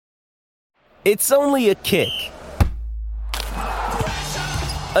It's only a kick,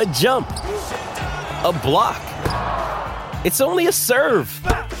 a jump, a block. It's only a serve.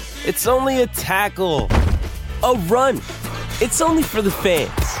 It's only a tackle, a run. It's only for the fans.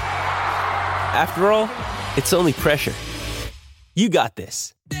 After all, it's only pressure. You got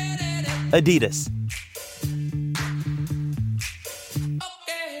this. Adidas.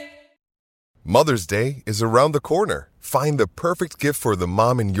 Mother's Day is around the corner. Find the perfect gift for the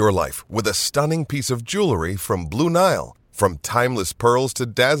mom in your life with a stunning piece of jewelry from Blue Nile. From timeless pearls to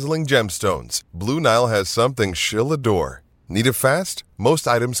dazzling gemstones, Blue Nile has something she'll adore. Need it fast? Most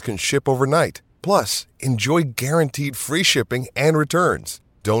items can ship overnight. Plus, enjoy guaranteed free shipping and returns.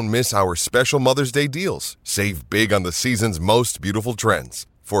 Don't miss our special Mother's Day deals. Save big on the season's most beautiful trends.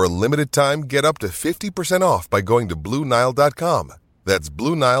 For a limited time, get up to 50% off by going to BlueNile.com. That's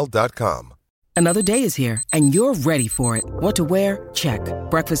BlueNile.com. Another day is here, and you're ready for it. What to wear? Check.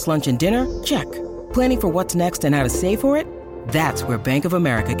 Breakfast, lunch, and dinner? Check. Planning for what's next and how to save for it? That's where Bank of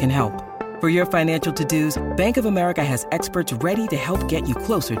America can help. For your financial to-dos, Bank of America has experts ready to help get you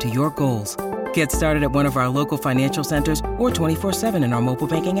closer to your goals. Get started at one of our local financial centers or 24/7 in our mobile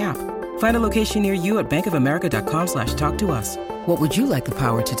banking app. Find a location near you at bankofamerica.com/talktous. What would you like the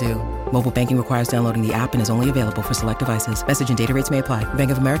power to do? Mobile banking requires downloading the app and is only available for select devices. Message and data rates may apply.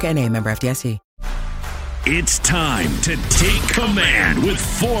 Bank of America N.A., member FDIC. It's time to take command with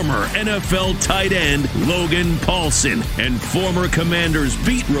former NFL tight end Logan Paulsen and former Commanders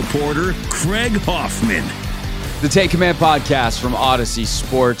beat reporter Craig Hoffman. The Take Command podcast from Odyssey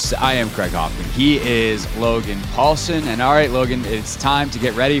Sports. I am Craig Hoffman. He is Logan Paulsen. And all right, Logan, it's time to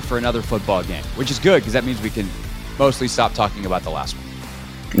get ready for another football game, which is good because that means we can mostly stop talking about the last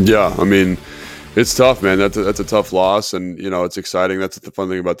one. Yeah, I mean, it's tough, man. That's a tough loss, and it's exciting. That's the fun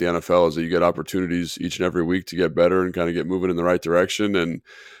thing about the NFL is that you get opportunities each and every week to get better and kind of get moving in the right direction. And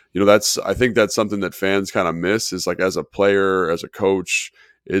I think that's something that fans kind of miss is like as a player, as a coach,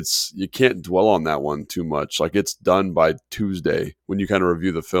 you can't dwell on that one too much. Like it's done by Tuesday when you kind of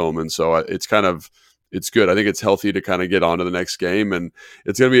review the film, and so it's good. I think it's healthy to kind of get on to the next game, and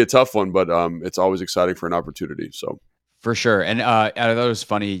it's going to be a tough one, but it's always exciting for an opportunity. So. For sure. And I thought it was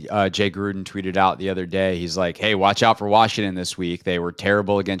funny. Jay Gruden tweeted out the other day. He's like, hey, watch out for Washington this week. They were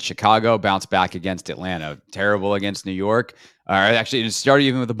terrible against Chicago, bounced back against Atlanta, terrible against New York. Actually, it started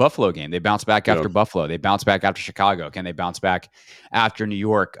even with the Buffalo game. They bounced back after Buffalo. They bounced back after Chicago. Can they bounce back after New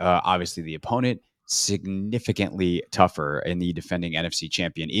York? Obviously, the opponent significantly tougher in the defending NFC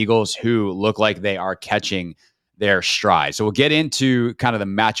champion Eagles, who look like they are catching their stride. So we'll get into kind of the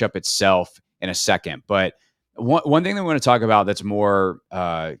matchup itself in a second. But one thing that we want to talk about that's more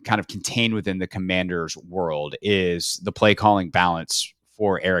kind of contained within the Commanders world is the play calling balance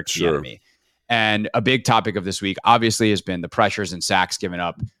for Eric Bieniemy. And a big topic of this week, obviously, has been the pressures and sacks given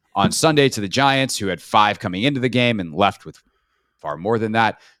up on Sunday to the Giants, who had 5 coming into the game and left with far more than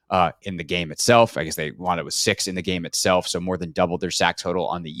that in the game itself. I guess they wanted with 6 in the game itself, so more than doubled their sack total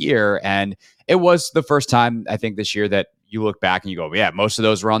on the year. And it was the first time, I think, this year that you look back and you go, yeah, most of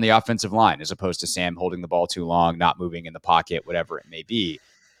those were on the offensive line as opposed to Sam holding the ball too long, not moving in the pocket, whatever it may be.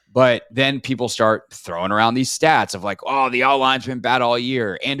 But then people start throwing around these stats of like, oh, the O-line's been bad all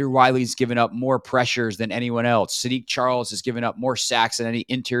year. Andrew Wiley's given up more pressures than anyone else. Sadiq Charles has given up more sacks than any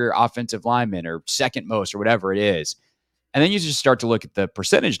interior offensive lineman or second most or whatever it is. And then you just start to look at the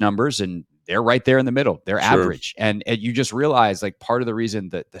percentage numbers and they're right there in the middle. They're average. And you just realize like part of the reason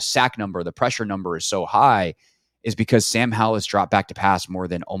that the sack number, the pressure number is so high is because Sam Howell has dropped back to pass more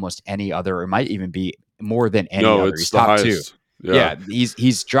than almost any other, or might even be more than any other. He's top highest. 2. Yeah,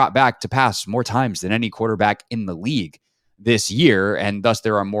 he's dropped back to pass more times than any quarterback in the league this year, and thus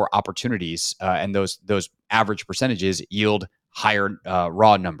there are more opportunities, and those average percentages yield higher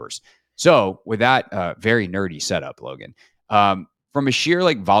raw numbers. So with that very nerdy setup, Logan, from a sheer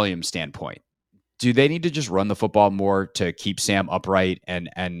like volume standpoint, do they need to just run the football more to keep Sam upright? And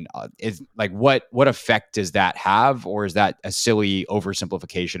is like what effect does that have, or is that a silly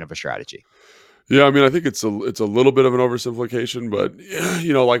oversimplification of a strategy? Yeah, I mean, I think it's a little bit of an oversimplification, but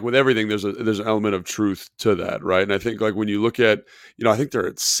like with everything, there's an element of truth to that, right? And I think like when you look at, I think they're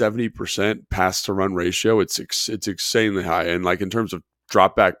at 70% pass to run ratio. It's insanely high, and like in terms of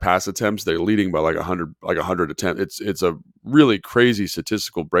drop back pass attempts, they're leading by like 100 attempts. It's a really crazy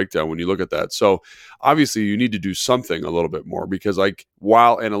statistical breakdown when you look at that. So obviously you need to do something a little bit more, because like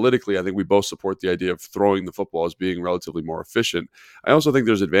while analytically I think we both support the idea of throwing the football as being relatively more efficient, I also think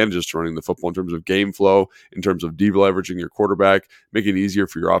there's advantages to running the football in terms of game flow, in terms of deleveraging your quarterback, making it easier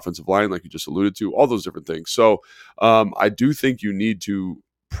for your offensive line, like you just alluded to, all those different things. So I do think you need to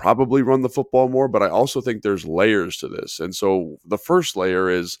probably run the football more, but I also think there's layers to this. And so the first layer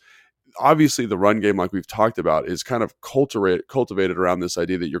is obviously the run game, like we've talked about, is kind of cultivated around this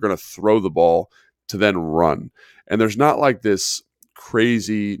idea that you're going to throw the ball to then run. And there's not like this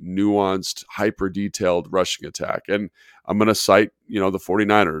crazy, nuanced, hyper detailed rushing attack. And I'm going to cite, the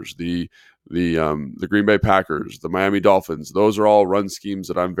 49ers, the Green Bay Packers, the Miami Dolphins. Those are all run schemes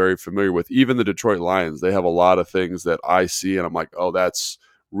that I'm very familiar with. Even the Detroit Lions, they have a lot of things that I see and I'm like, oh, that's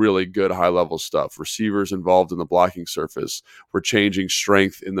really good high level stuff. Receivers involved in the blocking surface. We're changing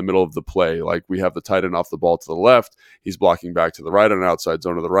strength in the middle of the play. Like we have the tight end off the ball to the left. He's blocking back to the right on an outside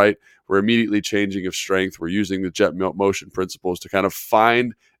zone to the right. We're immediately changing of strength. We're using the jet motion principles to kind of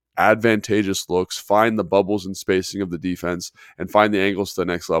find advantageous looks, find the bubbles and spacing of the defense, and find the angles to the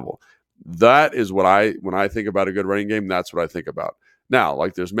next level. That is what when I think about a good running game, that's what I think about. Now,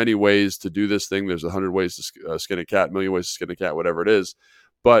 like there's many ways to do this thing. There's 100 ways to skin a cat, 1,000,000 ways to skin a cat, whatever it is.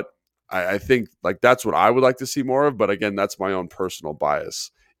 But I think like that's what I would like to see more of. But again, that's my own personal bias.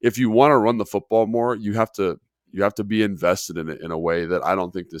 If you want to run the football more, you have to be invested in it in a way that I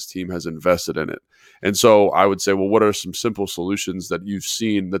don't think this team has invested in it. And so I would say, well, what are some simple solutions that you've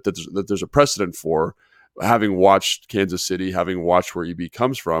seen that there's a precedent for, having watched Kansas City, having watched where EB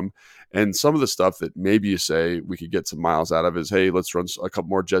comes from? And some of the stuff that maybe you say we could get some miles out of is, hey, let's run a couple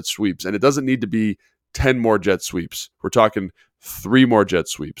more jet sweeps. And it doesn't need to be 10 more jet sweeps. We're talking 3 more jet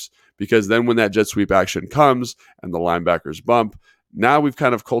sweeps, because then when that jet sweep action comes and the linebackers bump, now we've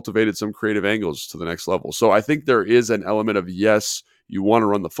kind of cultivated some creative angles to the next level. So I think there is an element of, yes, you want to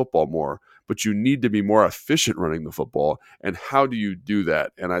run the football more, but you need to be more efficient running the football. And how do you do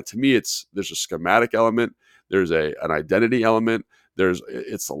that? And to me, there's a schematic element, there's an identity element,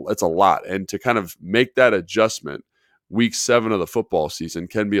 it's a lot. And to kind of make that adjustment, week 7 of the football season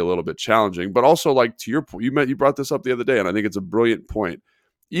can be a little bit challenging. But also, like to your point, you brought this up the other day, and I think it's a brilliant point.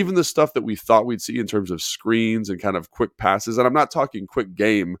 Even the stuff that we thought we'd see in terms of screens and kind of quick passes, and I'm not talking quick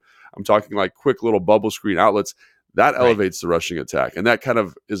game, I'm talking like quick little bubble screen outlets, that elevates the rushing attack. And that kind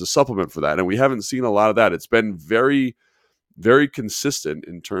of is a supplement for that. And we haven't seen a lot of that. It's been very, very consistent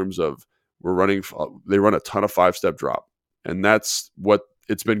in terms of they run a ton of 5-step drop. And that's what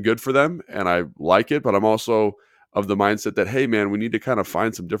it's been good for them. And I like it, but I'm also of the mindset that, hey, man, we need to kind of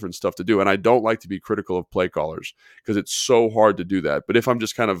find some different stuff to do. And I don't like to be critical of play callers because it's so hard to do that. But if I'm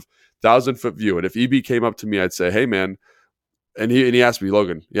just kind of 1,000-foot view, and if EB came up to me, I'd say, hey, man, and he asked me,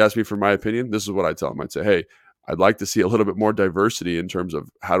 Logan, he asked me for my opinion. This is what I tell him. I'd say, hey, I'd like to see a little bit more diversity in terms of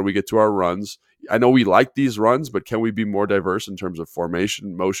how do we get to our runs. I know we like these runs, but can we be more diverse in terms of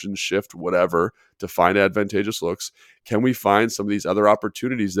formation, motion, shift, whatever, to find advantageous looks? Can we find some of these other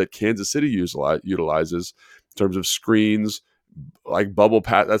opportunities that Kansas City utilizes in terms of screens, like bubble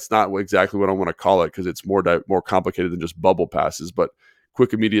pass? That's not exactly what I want to call it because it's more complicated than just bubble passes, but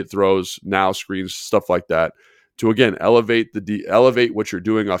quick immediate throws, now screens, stuff like that, to again elevate what you're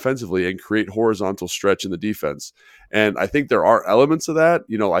doing offensively and create horizontal stretch in the defense. And I think there are elements of that.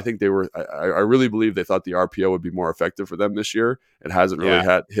 I think I really believe they thought the RPO would be more effective for them this year. It hasn't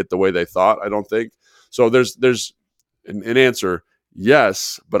really hit the way they thought, I don't think. So there's an answer,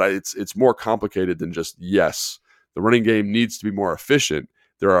 yes, but it's more complicated than just yes. The running game needs to be more efficient.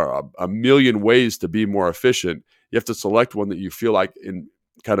 There are a million ways to be more efficient. You have to select one that you feel like in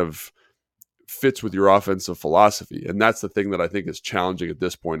kind of fits with your offensive philosophy. And that's the thing that I think is challenging at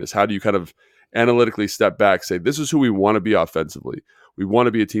this point, is how do you kind of analytically step back, say, this is who we want to be offensively. We want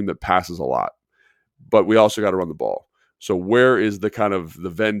to be a team that passes a lot, but we also got to run the ball. So where is the kind of the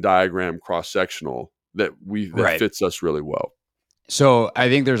Venn diagram cross-sectional that fits us really well? So I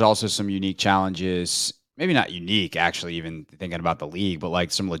think there's also some unique challenges, maybe not unique, actually, even thinking about the league, but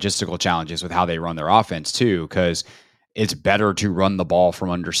like some logistical challenges with how they run their offense too, because it's better to run the ball from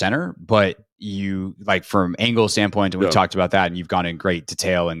under center, but you like from angle standpoint, and we've talked about that, and you've gone in great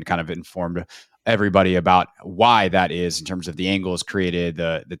detail and kind of informed everybody about why that is in terms of the angles created,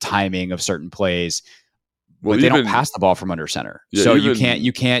 the timing of certain plays. Well, but they don't pass the ball from under center. So you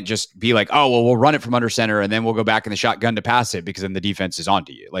can't just be like, oh, well, we'll run it from under center and then we'll go back in the shotgun to pass it because then the defense is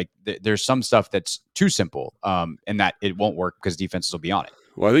onto you. Like there's some stuff that's too simple and that it won't work because defenses will be on it.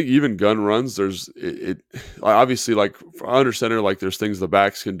 Well, I think even gun runs, obviously like for under center, like there's things the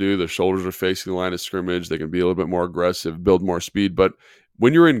backs can do. The shoulders are facing the line of scrimmage. They can be a little bit more aggressive, build more speed. But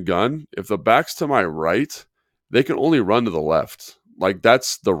when you're in gun, if the back's to my right, they can only run to the left. Like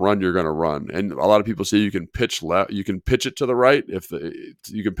that's the run you're going to run. And a lot of people say you can pitch left, you can pitch it to the right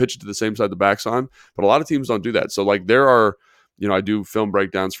you can pitch it to the same side the back's on, but a lot of teams don't do that. So like there are, I do film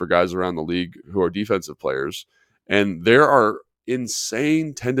breakdowns for guys around the league who are defensive players, and there are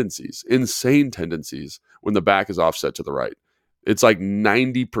insane tendencies when the back is offset to the right. It's like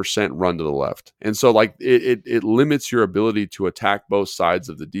 90% run to the left. And so like it limits your ability to attack both sides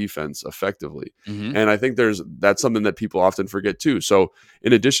of the defense effectively. Mm-hmm. And I think that's something that people often forget too. So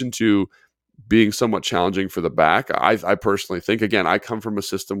in addition to being somewhat challenging for the back, I personally think, again, I come from a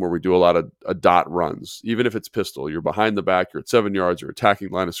system where we do a lot of dot runs. Even if it's pistol, you're behind the back, you're at 7 yards, you're attacking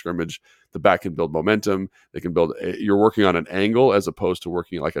line of scrimmage. The back can build momentum. They can you're working on an angle as opposed to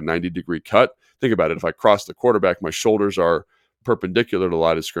working like a 90-degree cut. Think about it. If I cross the quarterback, my shoulders are perpendicular to the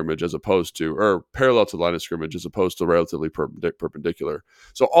line of scrimmage or parallel to the line of scrimmage as opposed to relatively perpendicular.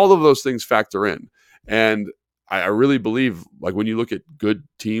 So all of those things factor in. And I really believe, like, when you look at good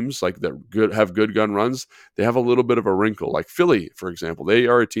teams, like that have good gun runs, they have a little bit of a wrinkle. Like Philly, for example, they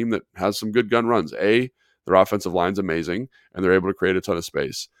are a team that has some good gun runs. A, their offensive line's amazing, and they're able to create a ton of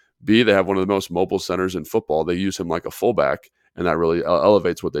space. B, they have one of the most mobile centers in football. They use him like a fullback, and that really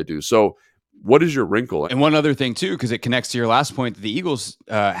elevates what they do. So what is your wrinkle? And one other thing, too, because it connects to your last point that the Eagles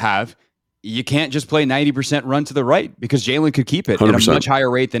have, you can't just play 90% run to the right because Jalen could keep it 100%. at a much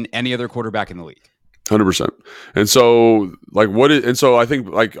higher rate than any other quarterback in the league. 100%. And so I think,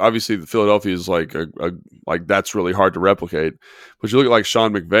 like, obviously the Philadelphia is like like that's really hard to replicate, but you look at like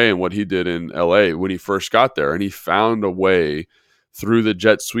Sean McVay and what he did in LA when he first got there, and he found a way through the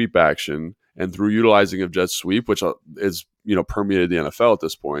jet sweep action and through utilizing of jet sweep, which is, permeated the NFL at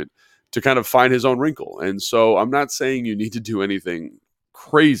this point, to kind of find his own wrinkle. And so I'm not saying you need to do anything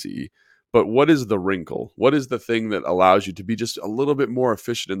crazy, but what is the wrinkle? What is the thing that allows you to be just a little bit more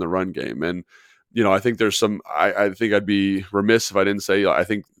efficient in the run game? And I think there's some, I think I'd be remiss if I didn't say, I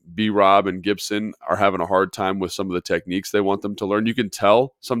think B-Rob and Gibson are having a hard time with some of the techniques they want them to learn. You can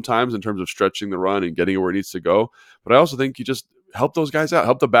tell sometimes in terms of stretching the run and getting it where it needs to go. But I also think you just help those guys out,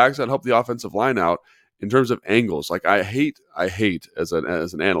 help the backs out, help the offensive line out in terms of angles. Like I hate as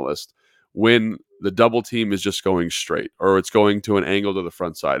an analyst when the double team is just going straight or it's going to an angle to the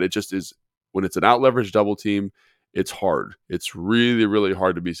front side. It just is, when it's an out leveraged double team, it's hard. It's really, really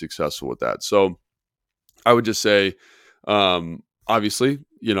hard to be successful with that. So I would just say, obviously,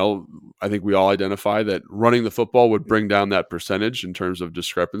 I think we all identify that running the football would bring down that percentage in terms of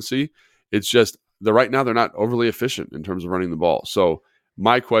discrepancy. It's just right now they're not overly efficient in terms of running the ball. So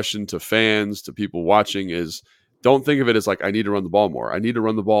my question to fans, to people watching is, don't think of it as like, I need to run the ball more. I need to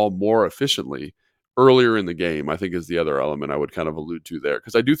run the ball more efficiently earlier in the game, I think, is the other element I would kind of allude to there.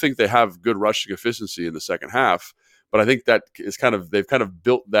 Because I do think they have good rushing efficiency in the second half, but I think that is they've kind of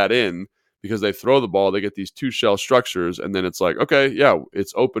built that in because they throw the ball, they get these two shell structures, and then it's like, okay, yeah,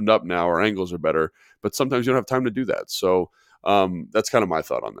 it's opened up now, our angles are better. But sometimes you don't have time to do that. So that's kind of my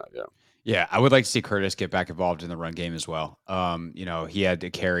thought on that, yeah. Yeah, I would like to see Curtis get back involved in the run game as well. He had to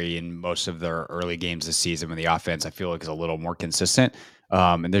carry in most of their early games this season when the offense, I feel like, is a little more consistent.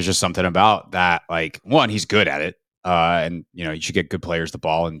 And there's just something about that. Like, one, he's good at it. And you should get good players the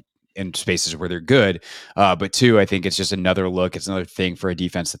ball in spaces where they're good. But two, I think it's just another look. It's another thing for a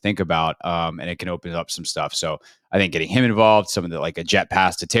defense to think about. And it can open up some stuff. So I think getting him involved, some of the, like a jet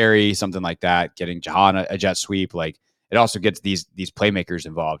pass to Terry, something like that, getting Jahan a jet sweep, like it also gets these playmakers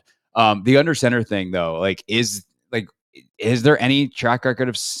involved. The under center thing though, is there any track record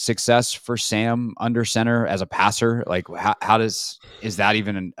of success for Sam under center as a passer? Like is that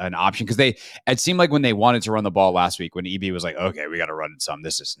even an option? Because it seemed like when they wanted to run the ball last week, when EB was like, okay, we got to run some,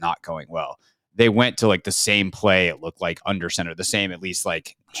 this is not going well. They went to like the same play. It looked like under center, the same, at least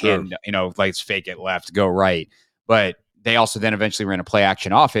like, sure. Like fake it left, go right. But they also then eventually ran a play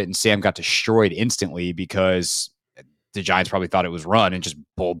action off it, and Sam got destroyed instantly because the Giants probably thought it was run and just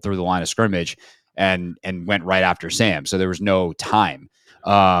bowled through the line of scrimmage and went right after Sam. So there was no time.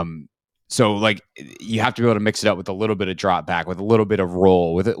 So like you have to be able to mix it up with a little bit of drop back, with a little bit of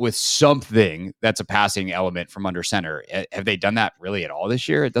roll, with something that's a passing element from under center. Have they done that really at all this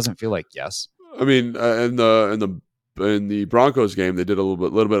year? It doesn't feel like yes. I mean, in the Broncos game, they did a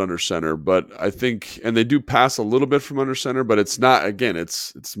little bit under center, but I think, and they do pass a little bit from under center, but it's not, again,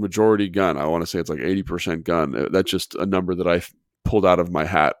 it's majority gun. I want to say it's like 80% gun. That's just a number that I pulled out of my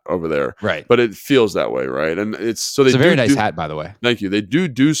hat over there. Right. But it feels that way. Right. And it's a very nice hat, by the way. Thank you. They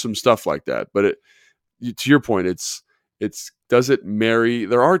do some stuff like that, but to your point, does it marry?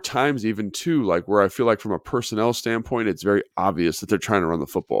 There are times even too, like where I feel like from a personnel standpoint, it's very obvious that they're trying to run the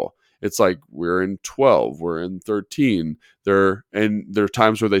football. It's like we're in 12, we're in 13. There are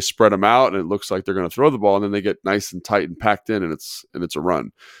times where they spread them out and it looks like they're going to throw the ball, and then they get nice and tight and packed in, and it's a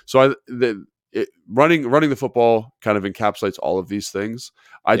run. So running the football kind of encapsulates all of these things.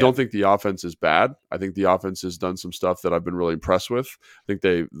 I don't think the offense is bad. I think the offense has done some stuff that I've been really impressed with. I think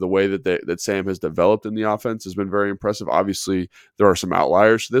the way that Sam has developed in the offense has been very impressive. Obviously, there are some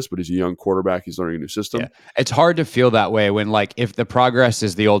outliers to this, but he's a young quarterback. He's learning a new system. Yeah. It's hard to feel that way when, like, if the progress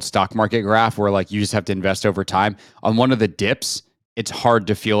is the old stock market graph where, like, you just have to invest over time. On one of the dips, it's hard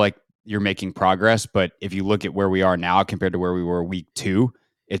to feel like you're making progress. But if you look at where we are now compared to where we were week 2,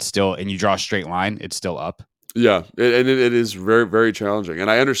 it's still, and you draw a straight line, it's still up. Yeah, and it is very, very challenging.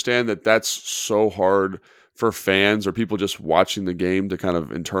 And I understand that that's so hard for fans or people just watching the game to kind of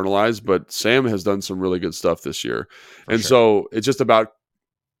internalize, but Sam has done some really good stuff this year. So it's just about,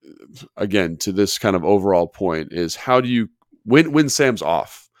 again, to this kind of overall point is how do you, when Sam's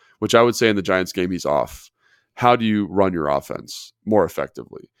off, which I would say in the Giants game he's off, how do you run your offense more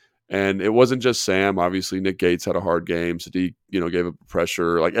effectively? And it wasn't just Sam. Obviously, Nick Gates had a hard game. Sadiq, gave up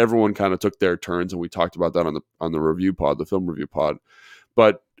pressure. Like, everyone kind of took their turns, and we talked about that on the review pod, the film review pod.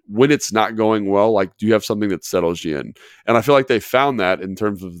 But when it's not going well, like, do you have something that settles you in? And I feel like they found that in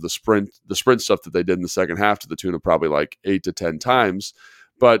terms of the sprint stuff that they did in the second half, to the tune of probably like 8 to 10 times.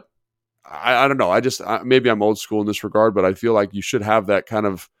 But I don't know. Maybe I'm old school in this regard, but I feel like you should have that kind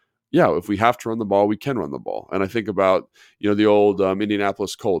of, if we have to run the ball, we can run the ball. And I think about, the old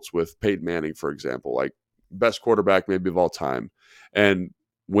Indianapolis Colts with Peyton Manning, for example, like best quarterback maybe of all time. And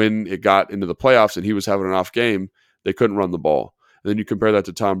when it got into the playoffs and he was having an off game, they couldn't run the ball. And then you compare that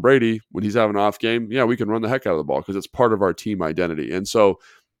to Tom Brady, when he's having an off game, we can run the heck out of the ball because it's part of our team identity. And so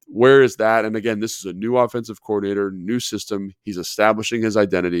where is that? And again, this is a new offensive coordinator, new system. He's establishing his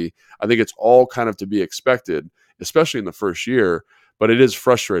identity. I think it's all kind of to be expected, especially in the first year. But it is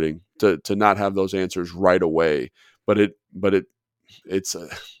frustrating to not have those answers right away. But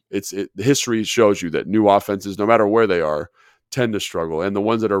history shows you that new offenses, no matter where they are, tend to struggle, and the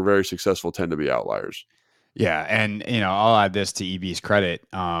ones that are very successful tend to be outliers. Yeah, and I'll add this to EB's credit.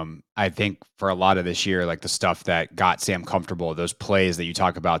 I think for a lot of this year, like the stuff that got Sam comfortable, those plays that you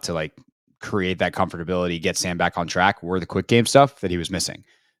talk about to like create that comfortability, get Sam back on track, were the quick game stuff that he was missing.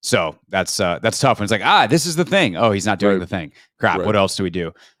 So that's tough when it's like, this is the thing. Oh, he's not doing the thing. Crap. Right. What else do we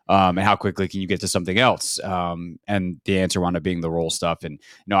do? And how quickly can you get to something else? And the answer wound up being the roll stuff. And,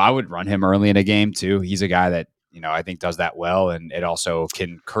 I would run him early in a game too. He's a guy that, I think does that well. And it also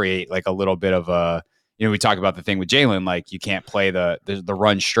can create like a little bit of a, we talk about the thing with Jalen, like you can't play the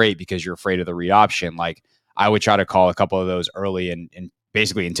run straight because you're afraid of the read option. Like I would try to call a couple of those early and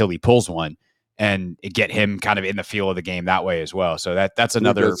basically until he pulls one. And get him kind of in the feel of the game that way as well. So that's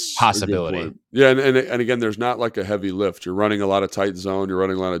another possibility. Yeah, and again, there's not like a heavy lift. You're running a lot of tight zone. You're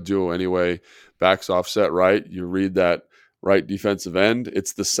running a lot of duo anyway. Backs offset right. You read that right defensive end.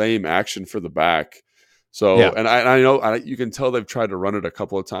 It's the same action for the back. So, and I know you can tell they've tried to run it a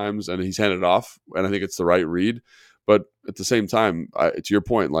couple of times, and he's handed it off, and I think it's the right read. But at the same time, to your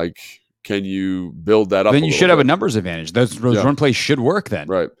point, like, can you build that up? Then you should have a numbers advantage. Those run plays should work then.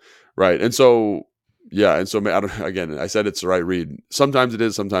 Right. And so, again, I said it's the right read. Sometimes it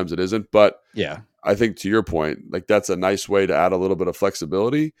is, sometimes it isn't. But I think to your point, like that's a nice way to add a little bit of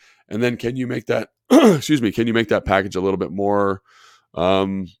flexibility. And then can you make that, can you make that package a little bit more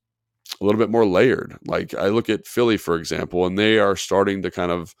layered? Like I look at Philly, for example, and they are starting to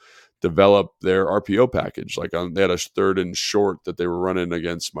kind of develop their RPO package. Like they had a 3rd and short that they were running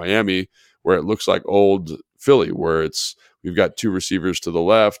against Miami, where it looks like old Philly, where we've got 2 receivers to the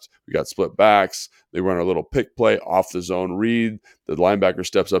left, we got split backs, they run a little pick play off the zone read, the linebacker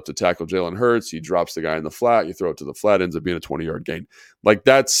steps up to tackle Jalen Hurts, he drops the guy in the flat, you throw it to the flat, ends up being a 20-yard gain. Like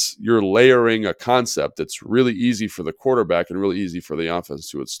you're layering a concept that's really easy for the quarterback and really easy for the offense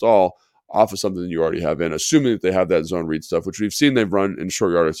to install off of something that you already have in, assuming that they have that zone read stuff, which we've seen they've run in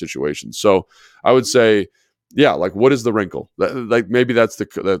short yardage situations. So I would say, like what is the wrinkle? Like maybe that's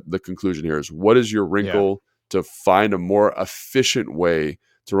the conclusion here is what is your wrinkle to find a more efficient way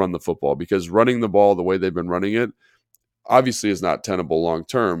to run the football? Because running the ball the way they've been running it obviously is not tenable long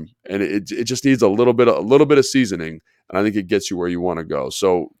term, and it just needs a little bit of seasoning, and I think it gets you where you want to go.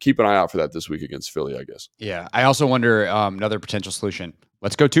 So keep an eye out for that this week against Philly, I guess. Yeah, I also wonder another potential solution.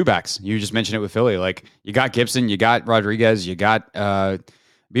 Let's go 2 backs. You just mentioned it with Philly. Like you got Gibson, you got Rodriguez, you got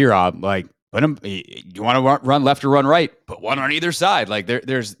B-Rob. Like put them. You want to run left or run right? Put one on either side. Like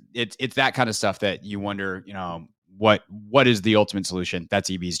it's that kind of stuff that you wonder. What is the ultimate solution?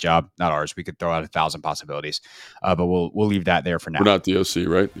 That's EB's job, not ours. We could throw out 1,000 possibilities, but we'll leave that there for now. We're not the OC,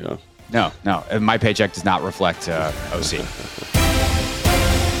 right? Yeah. No. My paycheck does not reflect OC.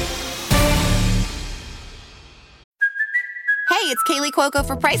 Hey, it's Kaylee Cuoco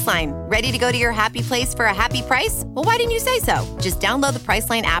for Priceline. Ready to go to your happy place for a happy price? Well, why didn't you say so? Just download the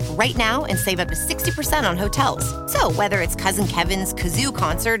Priceline app right now and save up to 60% on hotels. So whether it's Cousin Kevin's Kazoo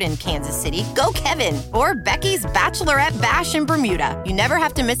Concert in Kansas City, go Kevin, or Becky's Bachelorette Bash in Bermuda, you never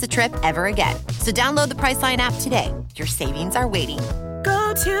have to miss a trip ever again. So download the Priceline app today. Your savings are waiting.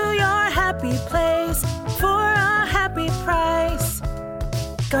 Go to your happy place for a happy price.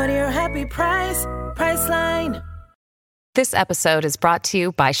 Go to your happy price, Priceline. This episode is brought to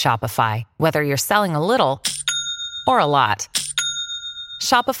you by Shopify. Whether you're selling a little or a lot,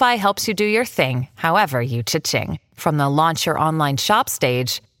 Shopify helps you do your thing, however you cha-ching. From the launch your online shop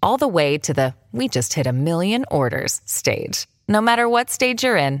stage, all the way to the we just hit 1 million orders stage. No matter what stage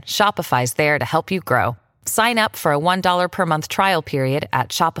you're in, Shopify's there to help you grow. Sign up for a $1 per month trial period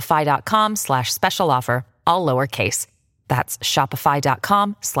at shopify.com/special offer, all lowercase. That's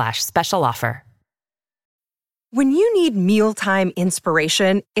shopify.com/special offer. When you need mealtime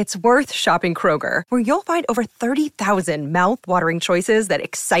inspiration, it's worth shopping Kroger, where you'll find over 30,000 mouth-watering choices that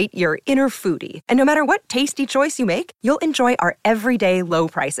excite your inner foodie. And no matter what tasty choice you make, you'll enjoy our everyday low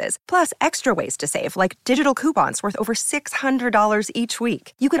prices, plus extra ways to save, like digital coupons worth over $600 each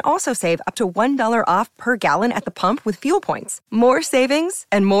week. You can also save up to $1 off per gallon at the pump with fuel points. More savings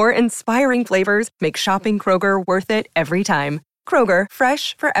and more inspiring flavors make shopping Kroger worth it every time. Kroger,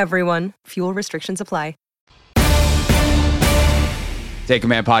 fresh for everyone. Fuel restrictions apply. Take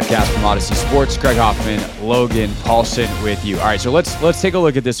Command podcast from Odyssey Sports. Craig Hoffman, Logan Paulsen with you. All right, so let's take a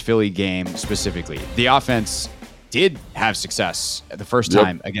look at this Philly game specifically. The offense did have success the first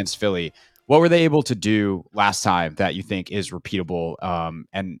time against Philly. What were they able to do last time that you think is repeatable?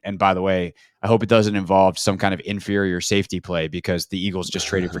 And by the way, I hope it doesn't involve some kind of inferior safety play, because the Eagles just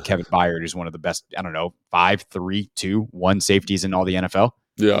traded for Kevin Byard, who's one of the best, 5, 3, 2, 1 safeties in all the NFL.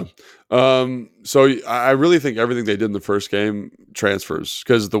 Yeah. So I really think everything they did in the first game transfers,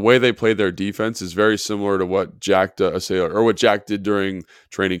 because the way they played their defense is very similar to what Jack did during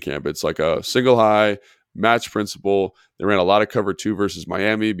training camp. It's like a single high match principle. They ran a lot of cover 2 versus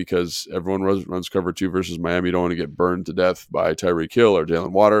Miami, because everyone runs cover 2 versus Miami. You don't want to get burned to death by Tyreek Hill or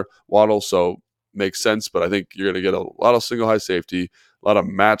Jalen Waddle. So makes sense. But I think you're going to get a lot of single high safety, a lot of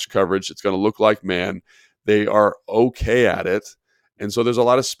match coverage. It's going to look like man. They are okay at it. And so there's a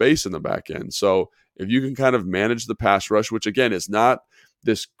lot of space in the back end. So if you can kind of manage the pass rush, which again is not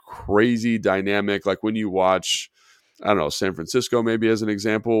this crazy dynamic, like when you watch, San Francisco maybe as an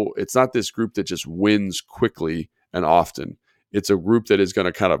example, it's not this group that just wins quickly and often. It's a group that is going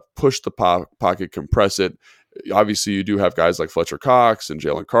to kind of push the pocket, compress it. Obviously, you do have guys like Fletcher Cox and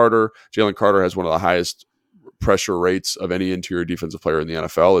Jalen Carter. Jalen Carter has one of the highest pressure rates of any interior defensive player in the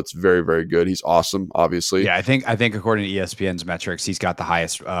NFL. It's very, very good. He's awesome, obviously. Yeah, I think according to ESPN's metrics, he's got the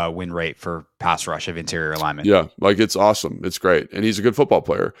highest win rate for pass rush of interior linemen. Yeah, like it's awesome. It's great. And he's a good football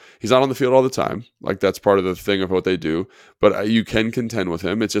player. He's not on the field all the time. Like that's part of the thing of what they do. But you can contend with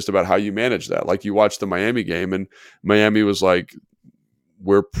him. It's just about how you manage that. Like you watch the Miami game, and Miami was like,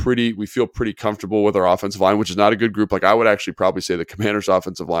 we feel pretty comfortable with our offensive line, which is not a good group. Like I would actually probably say the Commanders'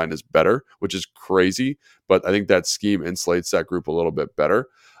 offensive line is better, which is crazy. But I think that scheme insulates that group a little bit better.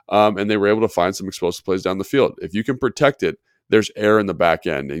 And they were able to find some explosive plays down the field. If you can protect it, there's air in the back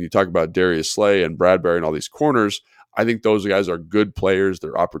end. And you talk about Darius Slay and Bradbury and all these corners. I think those guys are good players.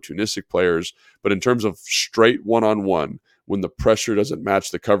 They're opportunistic players. But in terms of straight one-on-one, when the pressure doesn't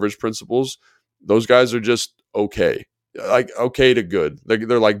match the coverage principles, those guys are just okay. Like okay to good.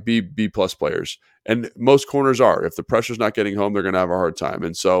 They're like B plus players, and most corners are. If the pressure's not getting home, they're going to have a hard time.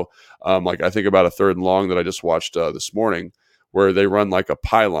 And so, like I think about a 3rd and long that I just watched this morning, where they run like a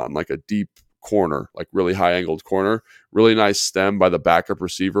pylon, like a deep corner, like really high angled corner, really nice stem by the backup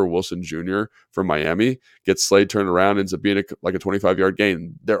receiver Wilson Jr. from Miami, gets Slade turned around, ends up being like a 25-yard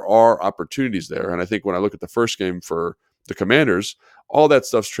gain. There are opportunities there, and I think when I look at the first game for the Commanders, all that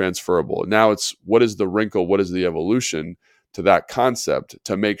stuff's transferable. Now it's what is the wrinkle, what is the evolution to that concept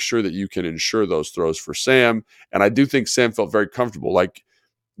to make sure that you can ensure those throws for Sam. And I do think Sam felt very comfortable. Like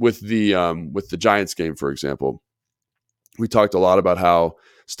with the Giants game, for example, we talked a lot about how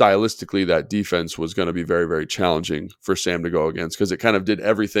stylistically that defense was going to be very, very challenging for Sam to go against, because it kind of did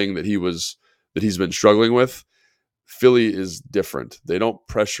everything that he's been struggling with. Philly is different. They don't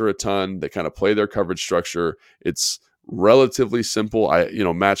pressure a ton. They kind of play their coverage structure. It's relatively simple.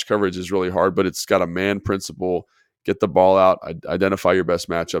 Match coverage is really hard, but it's got a man principle. Get the ball out, identify your best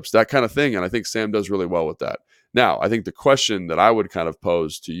matchups, that kind of thing. And I think Sam does really well with that. Now, I think the question that I would kind of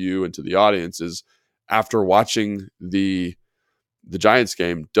pose to you and to the audience is, after watching the Giants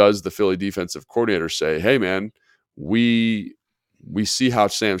game, does the Philly defensive coordinator say, hey man, we we see how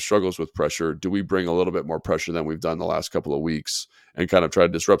Sam struggles with pressure. Do we bring a little bit more pressure than we've done the last couple of weeks and kind of try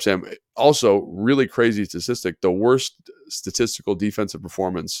to disrupt Sam? Also, really crazy statistic, the worst statistical defensive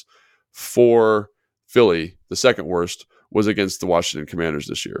performance for Philly, the second worst, was against the Washington Commanders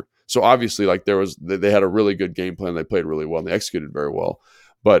this year. So obviously, like, they had a really good game plan. They played really well and they executed very well.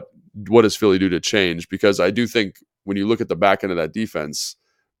 But what does Philly do to change? Because I do think when you look at the back end of that defense,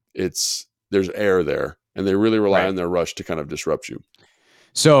 there's air there, and they really rely on their rush to kind of disrupt you.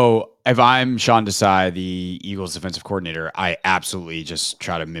 So if I'm Sean Desai, the Eagles defensive coordinator, I absolutely just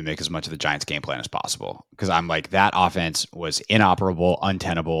try to mimic as much of the Giants game plan as possible, because I'm like, that offense was inoperable,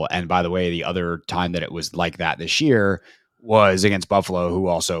 untenable. And by the way, the other time that it was like that this year was against Buffalo, who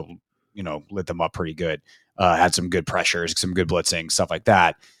also, lit them up pretty good, had some good pressures, some good blitzing, stuff like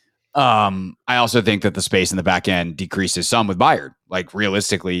that. I also think that the space in the back end decreases some with Byard. Like,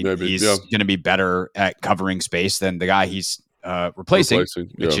 realistically, he's going to be better at covering space than the guy he's replacing,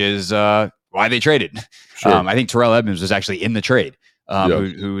 which is why they traded. Sure. I think Terrell Edmonds was actually in the trade,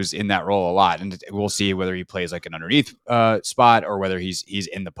 who's in that role a lot, and we'll see whether he plays like an underneath spot or whether he's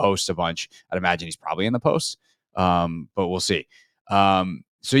in the post a bunch. I'd imagine he's probably in the post, but we'll see.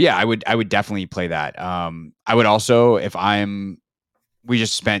 So yeah, I would definitely play that. I would also, we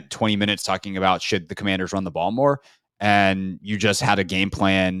just spent 20 minutes talking about should the Commanders run the ball more, and you just had a game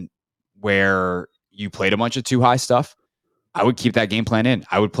plan where you played a bunch of too high stuff. I would keep that game plan in.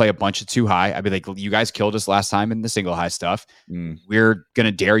 I would play a bunch of too high. I'd be like, you guys killed us last time in the single high stuff. We're going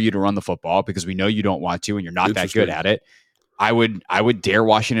to dare you to run the football because we know you don't want to, and you're not that good at it. I would dare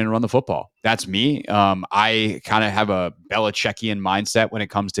Washington to run the football. That's me. I kind of have a Belichickian mindset when it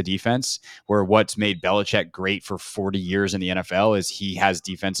comes to defense, where what's made Belichick great for 40 years in the NFL is he has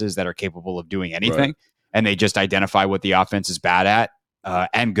defenses that are capable of doing anything, and they just identify what the offense is bad at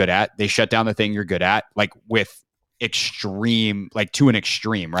and good at. They shut down the thing you're good at, like with extreme, like to an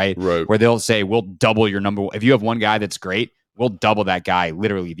extreme, right? Where they'll say, we'll double your number. If you have one guy that's great, we'll double that guy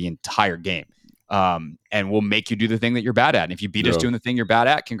literally the entire game. And we'll make you do the thing that you're bad at. And if you beat us doing the thing you're bad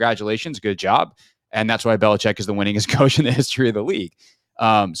at, congratulations, good job. And that's why Belichick is the winningest coach in the history of the league. If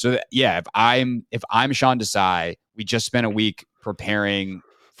I'm Sean Desai, we just spent a week preparing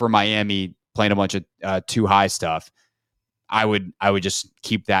for Miami, playing a bunch of too high stuff. I would just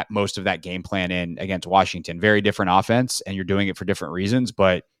keep most of that game plan in against Washington. Very different offense, and you're doing it for different reasons,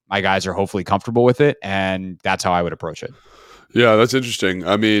 but my guys are hopefully comfortable with it, and that's how I would approach it. Yeah, that's interesting.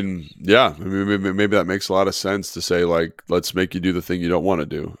 I mean, maybe that makes a lot of sense to say, like, let's make you do the thing you don't want to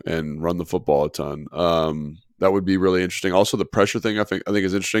do and run the football a ton. That would be really interesting. Also, the pressure thing I think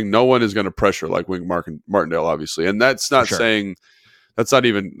is interesting. No one is going to pressure like Wink Martindale, obviously, and that's not saying. That's not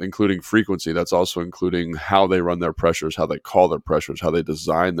even including frequency. That's also including how they run their pressures, how they call their pressures, how they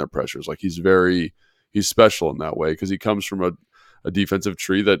design their pressures. Like, he's special in that way because he comes from a defensive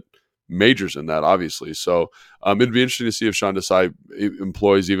tree that majors in that, obviously. So it'd be interesting to see if Sean Desai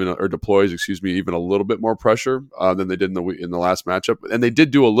deploys even a little bit more pressure than they did in the last matchup. And they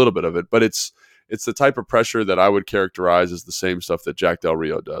did do a little bit of it, but it's the type of pressure that I would characterize as the same stuff that Jack Del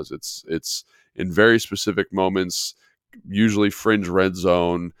Rio does. It's in very specific moments, usually fringe red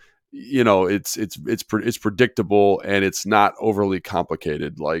zone. It's predictable and it's not overly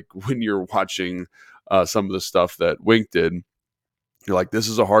complicated. Like when you're watching some of the stuff that Wink did, you're like, this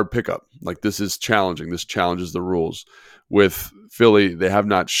is a hard pickup. Like, this is challenging. This challenges the rules. With Philly, they have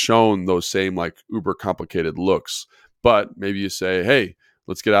not shown those same like uber complicated looks. But maybe you say, hey,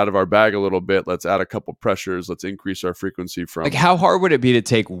 let's get out of our bag a little bit. Let's add a couple pressures. Let's increase our frequency from. Like, how hard would it be to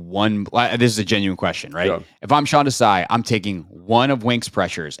take one? This is a genuine question, right? Yeah. If I'm Sean Desai, I'm taking one of Wink's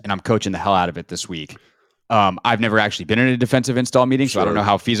pressures and I'm coaching the hell out of it this week. I've never actually been in a defensive install meeting, so I don't know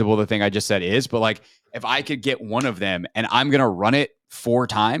how feasible the thing I just said is. But like, if I could get one of them and I'm going to run it 4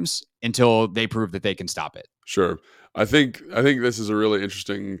 times until they prove that they can stop it. Sure. I think this is a really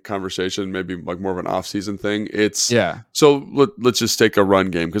interesting conversation, maybe like more of an off-season thing. So let's just take a run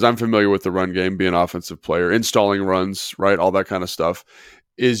game, because I'm familiar with the run game, being an offensive player, installing runs, right? All that kind of stuff.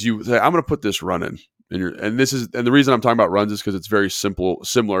 Is you say, I'm going to put this run in. And the reason I'm talking about runs is because it's very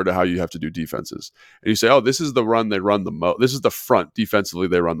similar to how you have to do defenses. And you say, oh, this is the run they run the most. This is the front defensively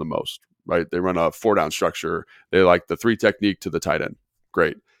they run the most, right? They run a 4-down structure. They like the 3 technique to the tight end.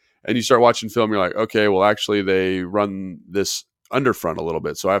 Great. And you start watching film, you're like, okay, well, actually they run this underfront a little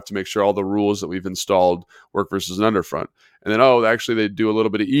bit. So I have to make sure all the rules that we've installed work versus an underfront. And then, actually they do a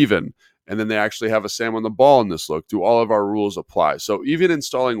little bit of even. And then they actually have a Sam on the ball in this look. Do all of our rules apply? So even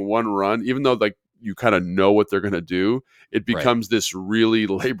installing one run, even though like you kind of know what they're going to do, it becomes this really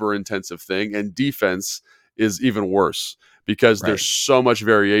labor intensive thing. And defense is even worse, because there's so much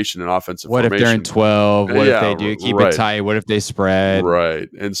variation in offensive formation. What if they're in 12? What if they do keep it tight? What if they spread? Right.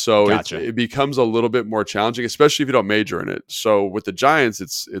 And so it becomes a little bit more challenging, especially if you don't major in it. So with the Giants,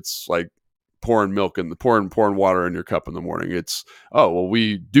 it's like pouring water in your cup in the morning. It's,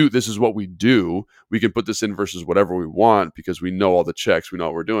 this is what we do. We can put this in versus whatever we want because we know all the checks. We know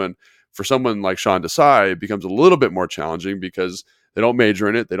what we're doing. For someone like Sean Desai, it becomes a little bit more challenging because they don't major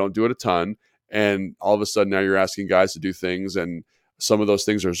in it. They don't do it a ton. And all of a sudden now you're asking guys to do things, and some of those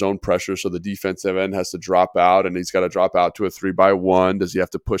things are zone pressure. So the defensive end has to drop out, and he's got to drop out to a 3-by-1. Does he have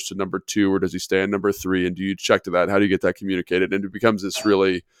to push to number 2, or does he stay in number 3? And do you check to that? How do you get that communicated? And it becomes this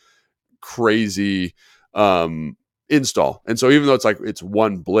really crazy install. And so even though it's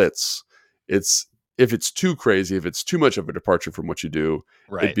one blitz, if it's too crazy, if it's too much of a departure from what you do,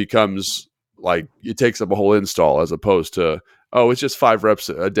 it becomes like it takes up a whole install, as opposed to, it's just 5 reps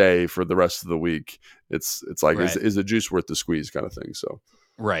a day for the rest of the week. It's like, is the juice worth the squeeze kind of thing? So,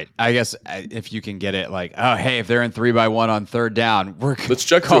 right. I guess if you can get it like, hey, if they're in 3-by-1 on 3rd down, let's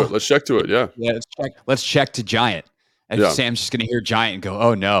check to it. Let's check to it. Yeah. Yeah. Let's check to Giant. And Sam's just going to hear Giant and go,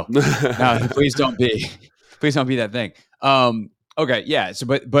 oh no, no, please don't be that thing. Okay. Yeah. So,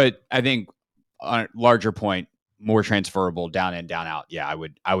 but I think on a larger point, more transferable down in, down out. Yeah.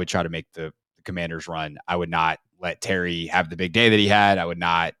 I would try to make the Commanders run. I would not let Terry have the big day that he had.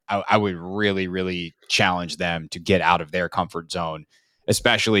 I would really, really challenge them to get out of their comfort zone,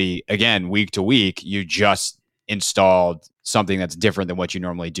 especially again, week to week. You just installed something that's different than what you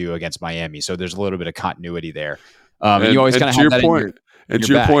normally do against Miami. So there's a little bit of continuity there. And you always kind of have that to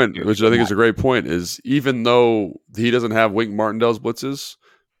your point, which I think is a great point, is even though he doesn't have Wink Martindale's blitzes,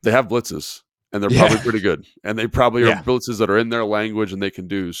 they have blitzes, and they're probably pretty good. And they probably are blitzes that are in their language and they can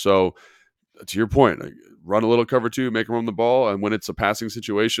do. So to your point, run a little cover 2, make them run the ball. And when it's a passing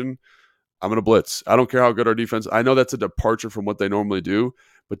situation, I'm going to blitz. I don't care how good our defense. I know that's a departure from what they normally do,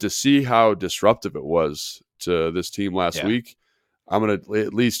 but to see how disruptive it was to this team last week, I'm going to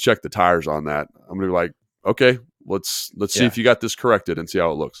at least check the tires on that. I'm going to be like, okay, let's see if you got this corrected and see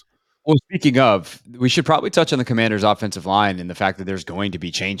how it looks. Well, speaking of, we should probably touch on the Commanders' offensive line and the fact that there's going to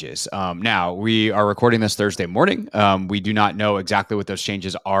be changes. Now, we are recording this Thursday morning. We do not know exactly what those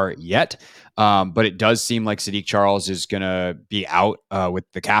changes are yet, but it does seem like Sadiq Charles is going to be out with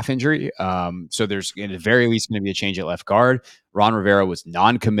the calf injury. So there's, at the very least, going to be a change at left guard. Ron Rivera was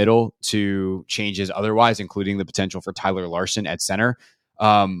non-committal to changes otherwise, including the potential for Tyler Larsen at center.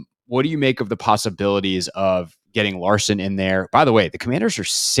 What do you make of the possibilities of getting Larsen in there? By the way, the Commanders are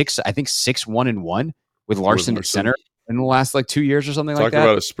 6-1-1 with Larsen at center in the last 2 years or something like that. Talk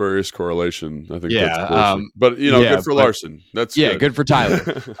about a spurious correlation. I think that's close. But good for Larsen. That's good for Tyler.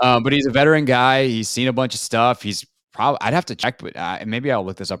 But he's a veteran guy. He's seen a bunch of stuff. He's probably, I'd have to check, but maybe I'll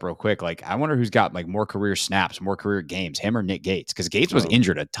look this up real quick. I wonder who's got more career snaps, more career games, him or Nick Gates, because Gates was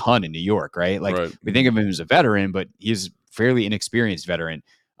injured a ton in New York, right? We think of him as a veteran, but he's a fairly inexperienced veteran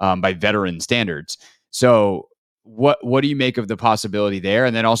by veteran standards. So what do you make of the possibility there?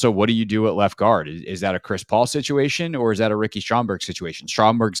 And then also, what do you do at left guard? Is that a Chris Paul situation, or is that a Ricky Stromberg situation?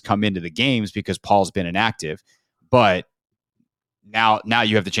 Stromberg's come into the games because Paul's been inactive, but now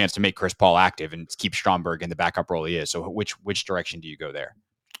you have the chance to make Chris Paul active and keep Stromberg in the backup role he is. So which direction do you go there?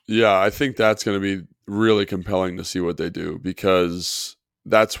 Yeah, I think that's going to be really compelling to see what they do, because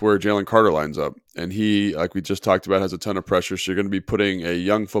that's where Jalen Carter lines up. And he, like we just talked about, has a ton of pressure. So you're going to be putting a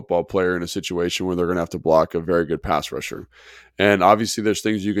young football player in a situation where they're going to have to block a very good pass rusher. And obviously there's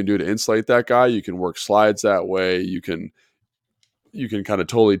things you can do to insulate that guy. You can work slides that way. You can kind of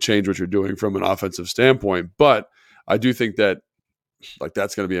totally change what you're doing from an offensive standpoint. But I do think that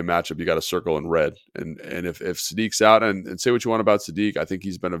that's going to be a matchup you got to circle in red. And if Sadiq's out, and say what you want about Sadiq, I think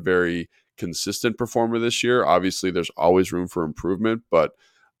he's been a very consistent performer this year. Obviously there's always room for improvement, but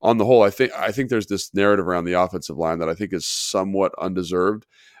on the whole, I think there's this narrative around the offensive line that I think is somewhat undeserved.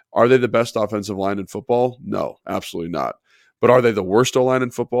 Are they the best offensive line in football? No, absolutely not. But are they the worst O-line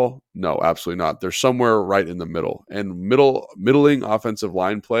in football? No, absolutely not. They're somewhere right in the middle. And middling offensive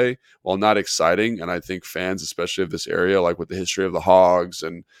line play, while not exciting, and I think fans, especially of this area, like with the history of the Hogs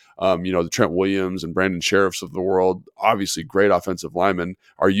and the Trent Williams and Brandon Sheriffs of the world, obviously great offensive linemen,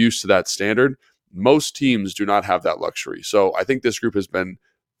 are used to that standard. Most teams do not have that luxury. So I think this group has been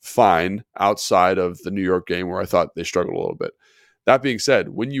fine outside of the New York game, where I thought they struggled a little bit. That being said,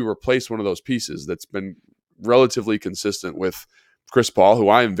 when you replace one of those pieces that's been relatively consistent with Chris Paul, who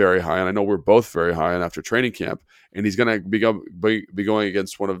I am very high on, I know we're both very high on after training camp, and he's going to be going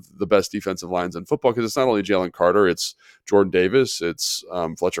against one of the best defensive lines in football, because it's not only Jalen Carter, it's Jordan Davis, it's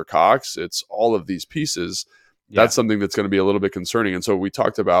Fletcher Cox, it's all of these pieces. That's something that's going to be a little bit concerning. And so we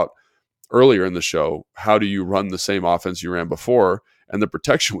talked about earlier in the show, how do you run the same offense you ran before? And the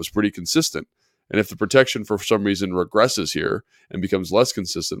protection was pretty consistent. And if the protection for some reason regresses here and becomes less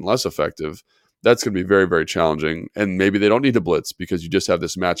consistent, less effective, that's going to be very, very challenging. And maybe they don't need to blitz because you just have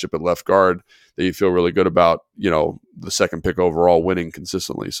this matchup at left guard that you feel really good about, the second pick overall winning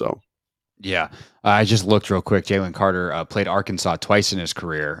consistently. So. Yeah, I just looked real quick. Jalen Carter played Arkansas twice in his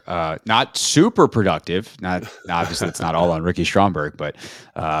career. Not super productive. Not obviously it's not all on Ricky Stromberg, but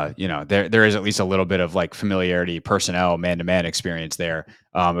there is at least a little bit of like familiarity, personnel, man-to-man experience there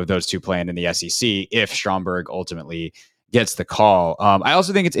of those two playing in the SEC. If Stromberg ultimately gets the call, I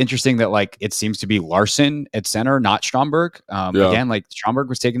also think it's interesting that like it seems to be Larson at center, not Stromberg. Again, like Stromberg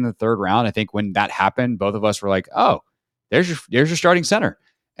was taken in the third round. I think when that happened, both of us were like, "Oh, there's your starting center,"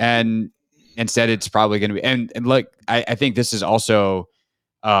 and instead, it's probably going to be, and like, I think this is also,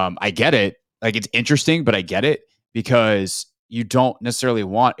 I get it. Like, it's interesting, but I get it because you don't necessarily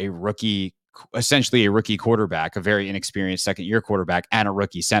want essentially a rookie quarterback, a very inexperienced second-year quarterback, and a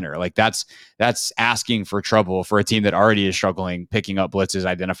rookie center. Like, that's asking for trouble for a team that already is struggling, picking up blitzes,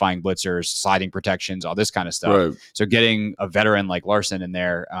 identifying blitzers, sliding protections, all this kind of stuff. Right. So getting a veteran like Larson in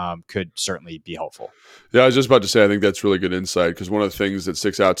there could certainly be helpful. Yeah, I was just about to say, I think that's really good insight because one of the things that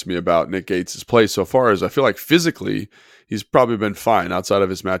sticks out to me about Nick Gates' play so far is I feel like physically he's probably been fine outside of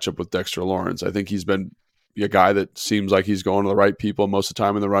his matchup with Dexter Lawrence. I think he's been a guy that seems like he's going to the right people most of the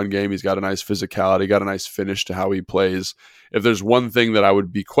time in the run game. He's got a nice physicality, got a nice finish to how he plays. If there's one thing that I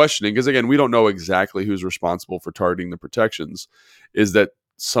would be questioning, because again, we don't know exactly who's responsible for targeting the protections, is that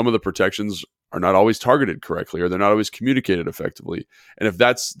some of the protections are not always targeted correctly or they're not always communicated effectively. And if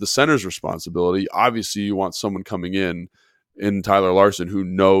that's the center's responsibility, obviously you want someone coming in Tyler Larson who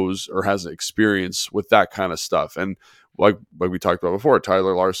knows or has experience with that kind of stuff. And like we talked about before,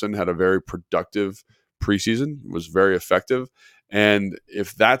 Tyler Larson had a very productive preseason, was very effective. And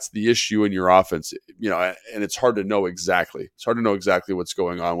if that's the issue in your offense, and it's hard to know exactly. It's hard to know exactly what's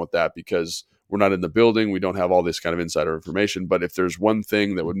going on with that because we're not in the building. We don't have all this kind of insider information. But if there's one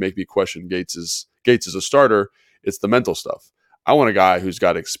thing that would make me question Gates as a starter, it's the mental stuff. I want a guy who's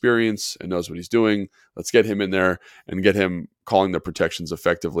got experience and knows what he's doing. Let's get him in there and get him calling the protections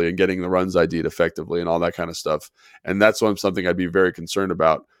effectively and getting the runs ID'd effectively and all that kind of stuff. And that's something I'd be very concerned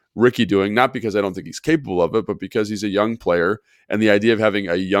about Ricky doing, not because I don't think he's capable of it, but because he's a young player. And the idea of having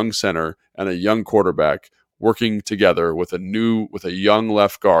a young center and a young quarterback working together with a young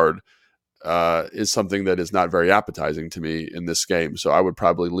left guard is something that is not very appetizing to me in this game. So I would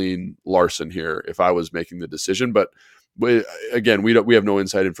probably lean Larson here if I was making the decision. But again, we have no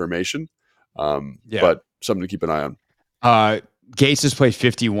inside information, but something to keep an eye on. Gates has played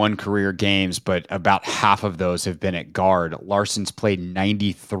 51 career games, but about half of those have been at guard. Larson's played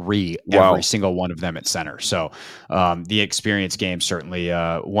 93, every single one of them at center. So the experience game, certainly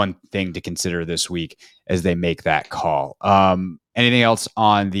one thing to consider this week as they make that call. Anything else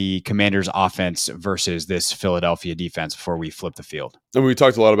on the Commanders offense versus this Philadelphia defense before we flip the field? And we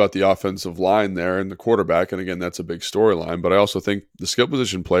talked a lot about the offensive line there and the quarterback. And again, that's a big storyline. But I also think the skill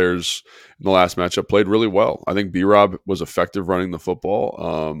position players in the last matchup played really well. I think B-Rob was effective running the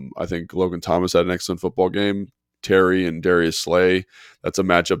football. I think Logan Thomas had an excellent football game. Terry and Darius Slay, that's a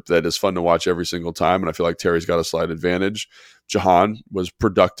matchup that is fun to watch every single time. And I feel like Terry's got a slight advantage. Jahan was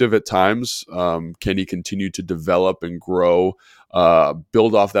productive at times. Can he continue to develop and grow,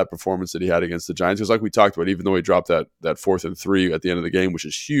 build off that performance that he had against the Giants? Because like we talked about, even though he dropped that 4th and 3 at the end of the game, which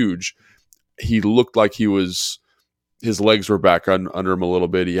is huge, he looked like his legs were back under him a little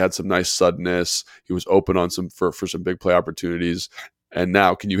bit. He had some nice suddenness. He was open on for some big play opportunities. And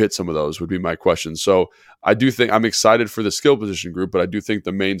now, can you hit some of those would be my question. So I do think I'm excited for the skill position group, but I do think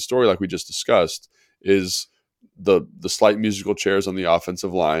the main story, like we just discussed, is the slight musical chairs on the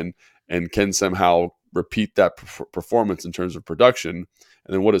offensive line, and can somehow repeat that performance in terms of production.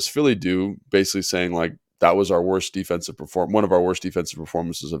 And then what does Philly do? Basically saying like, that was our worst one of our worst defensive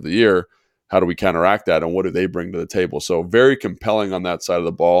performances of the year. How do we counteract that? And what do they bring to the table? So very compelling on that side of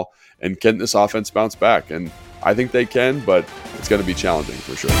the ball. And can this offense bounce back? And I think they can, but it's going to be challenging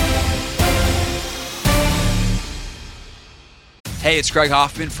for sure. Hey, it's Greg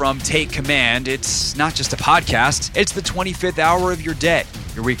Hoffman from Take Command. It's not just a podcast, it's the 25th hour of your day.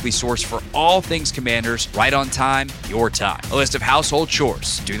 Your weekly source for all things Commanders, right on time, your time. A list of household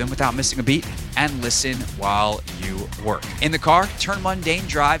chores. Do them without missing a beat, and listen while you work. In the car, turn mundane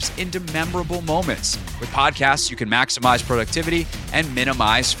drives into memorable moments. With podcasts, you can maximize productivity and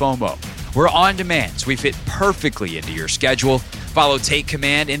minimize FOMO. We're on demand, so we fit perfectly into your schedule. Follow Take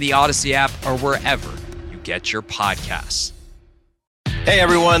Command in the Odyssey app or wherever you get your podcasts. Hey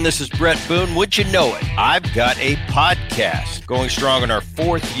everyone, this is Brett Boone. Would you know it? I've got a podcast going strong in our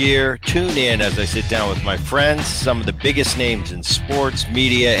 4th year. Tune in as I sit down with my friends, some of the biggest names in sports,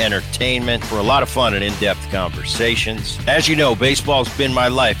 media, entertainment, for a lot of fun and in-depth conversations. As you know, baseball's been my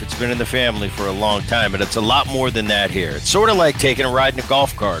life. It's been in the family for a long time, but it's a lot more than that here. It's sort of like taking a ride in a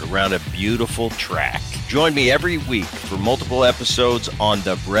golf cart around a beautiful track. Join me every week for multiple episodes on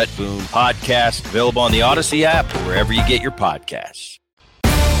the Brett Boone Podcast, available on the Odyssey app or wherever you get your podcasts.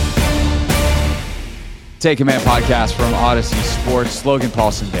 Take Command podcast from Odyssey Sports. Logan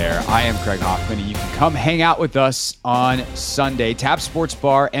Paulsen there. I am Craig Hoffman, and you can come hang out with us on Sunday. Tap Sports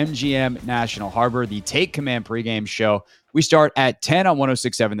Bar, MGM National Harbor, the Take Command pregame show. We start at 10 on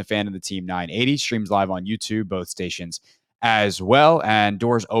 106.7 The Fan and the Team 980. Streams live on YouTube, both stations as well. And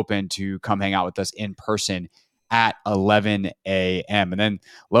doors open to come hang out with us in person at 11 a.m. And then,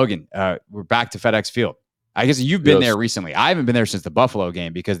 Logan, we're back to FedEx Field. I guess you've been there recently. I haven't been there since the Buffalo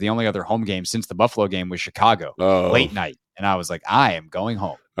game because the only other home game since the Buffalo game was Chicago, late night. And I was like, I am going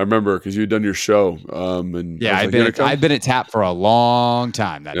home. I remember because you'd done your show. I've been at Tap for a long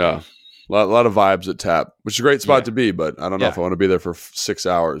time. A lot of vibes at Tap, which is a great spot to be, but I don't know if I want to be there for 6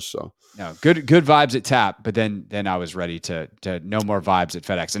 hours. So no, good vibes at Tap, but then I was ready to no more vibes at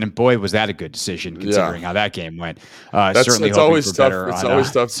FedEx. And then, boy, was that a good decision considering how that game went. It's always tough. It's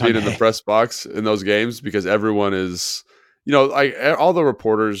always tough being in the press box in those games because everyone is, all the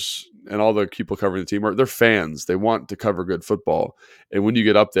reporters and all the people covering the team they're fans. They want to cover good football, and when you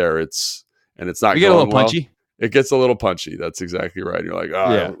get up there, it's not. You get a little punchy. It gets a little punchy. That's exactly right. You're like,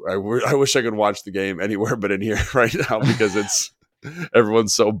 I wish I could watch the game anywhere but in here right now because it's.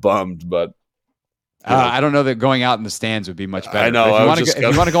 Everyone's so bummed, but I don't know that going out in the stands would be much better. I know. If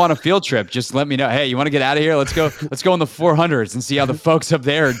you want to go on a field trip, just let me know. Hey, you want to get out of here? Let's go in the 400s and see how the folks up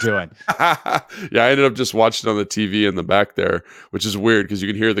there are doing. I ended up just watching on the TV in the back there, which is weird because you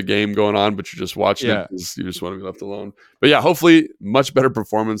can hear the game going on, but you're just watching it because you just want to be left alone. But yeah, hopefully much better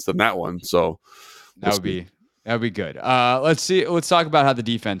performance than that one. So that would be good. Let's talk about how the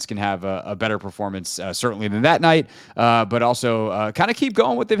defense can have a better performance, certainly than that night, but also kind of keep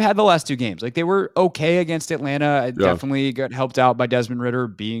going what they've had the last 2 games. Like they were okay against Atlanta. Definitely got helped out by Desmond Ridder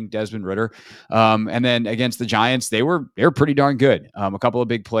being Desmond Ridder. And then against the Giants, they were pretty darn good. A couple of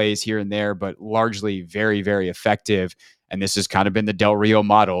big plays here and there, but largely very, very effective. And this has kind of been the Del Rio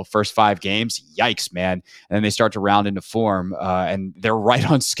model. First 5 games, yikes, man. And then they start to round into form, and they're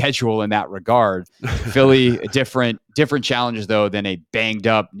right on schedule in that regard. Philly, different challenges, though, than a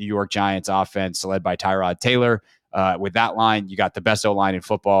banged-up New York Giants offense led by Tyrod Taylor. With that line, you got the best O-line in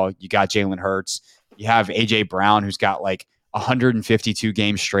football. You got Jalen Hurts. You have A.J. Brown, who's got like 152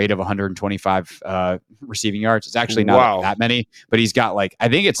 games straight of 125 receiving yards. It's actually not that many, but he's got I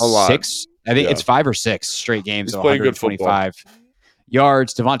think it's 6. I think it's 5 or 6 straight games of 125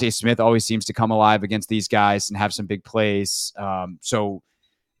 yards. Devontae Smith always seems to come alive against these guys and have some big plays. So,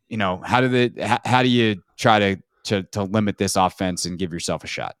 how do you try to limit this offense and give yourself a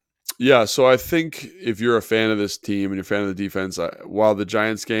shot? Yeah, so I think if you're a fan of this team and you're a fan of the defense, while the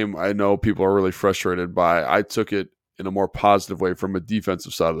Giants game, I know people are really frustrated by, I took it in a more positive way from a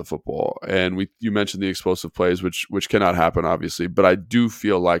defensive side of the football. And you mentioned the explosive plays, which cannot happen, obviously. But I do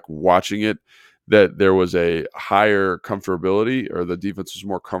feel like watching it, that there was a higher comfortability, or the defense was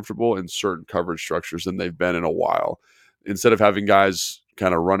more comfortable in certain coverage structures than they've been in a while. Instead of having guys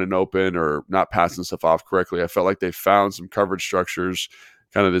kind of running open or not passing stuff off correctly, I felt like they found some coverage structures,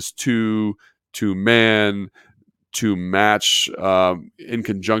 kind of this two-man, to match in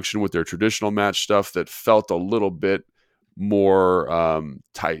conjunction with their traditional match stuff that felt a little bit more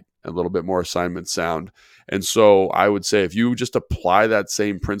tight, a little bit more assignment sound. And so I would say if you just apply that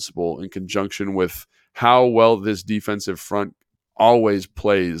same principle in conjunction with how well this defensive front always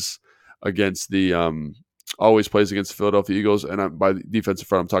plays against the Philadelphia Eagles, and by the defensive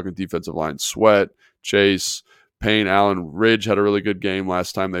front, I'm talking defensive line: Sweat, Chase, Payne, Allen. Ridge had a really good game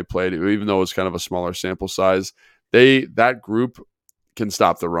last time they played, even though it was kind of a smaller sample size. That group can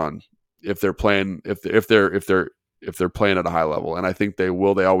stop the run if they're playing if they're playing at a high level, and I think they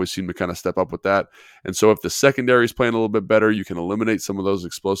will. They always seem to kind of step up with that. And so if the secondary is playing a little bit better, you can eliminate some of those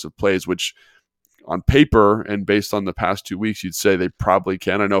explosive plays, which on paper and based on the past 2 weeks, you'd say they probably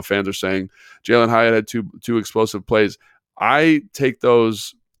can. I know fans are saying Jalen Hyatt had two explosive plays. I take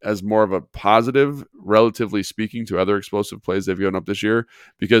those as more of a positive, relatively speaking, to other explosive plays they've given up this year,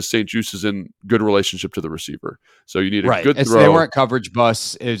 because St. Juste is in good relationship to the receiver. So you need a good throw. They weren't coverage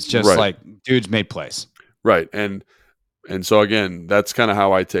busts. It's just like dudes made plays. Right. And And so again, that's kind of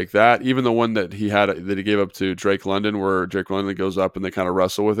how I take that. Even the one that he gave up to Drake London, where Drake London goes up and they kind of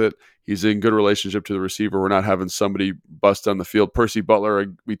wrestle with it. He's in good relationship to the receiver. We're not having somebody bust down the field. Percy Butler,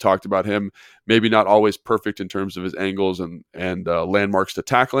 we talked about him, maybe not always perfect in terms of his angles and landmarks to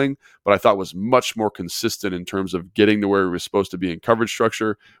tackling, but I thought was much more consistent in terms of getting to where he was supposed to be in coverage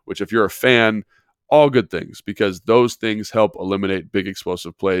structure, which if you're a fan, all good things, because those things help eliminate big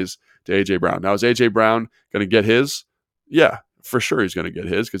explosive plays to A.J. Brown. Now, is A.J. Brown going to get his? Yeah, for sure he's going to get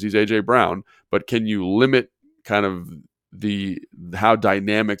his because he's A.J. Brown. But can you limit kind of how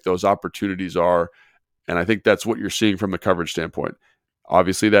dynamic those opportunities are? And I think that's what you're seeing from the coverage standpoint.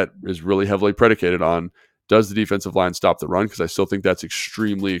 Obviously, that is really heavily predicated on, does the defensive line stop the run? Because I still think that's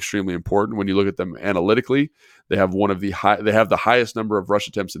extremely, extremely important. When you look at them analytically, they have the highest number of rush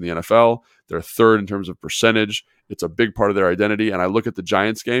attempts in the NFL. They're third in terms of percentage. It's a big part of their identity. And I look at the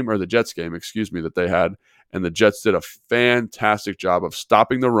Jets game that they had, and the Jets did a fantastic job of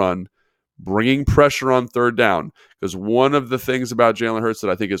stopping the run, bringing pressure on third down. Because one of the things about Jalen Hurts that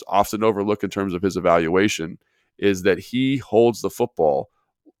I think is often overlooked in terms of his evaluation is that he holds the football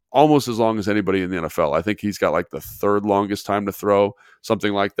almost as long as anybody in the NFL. I think he's got like the third longest time to throw,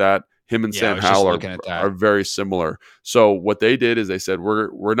 something like that. Him and Sam Howell are very similar. So what they did is they said,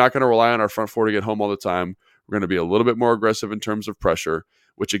 we're not going to rely on our front four to get home all the time. We're going to be a little bit more aggressive in terms of pressure,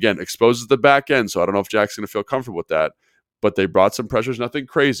 which again exposes the back end. So I don't know if Jack's going to feel comfortable with that, but they brought some pressures, nothing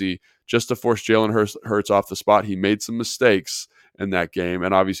crazy, just to force Jalen Hurts off the spot. He made some mistakes in that game,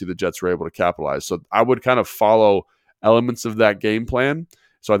 and obviously the Jets were able to capitalize. So I would kind of follow elements of that game plan.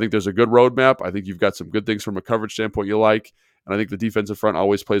 So I think there's a good roadmap. I think you've got some good things from a coverage standpoint you like. And I think the defensive front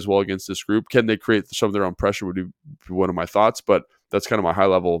always plays well against this group. Can they create some of their own pressure would be one of my thoughts, but that's kind of my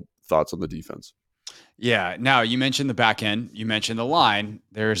high-level thoughts on the defense. Yeah. Now, you mentioned the back end. You mentioned the line.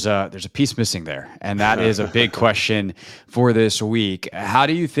 There's a piece missing there, and that is a big question for this week. How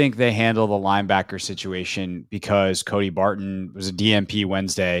do you think they handle the linebacker situation? Because Cody Barton was a DNP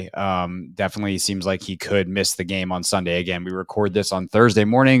Wednesday. Definitely seems like he could miss the game on Sunday. Again, we record this on Thursday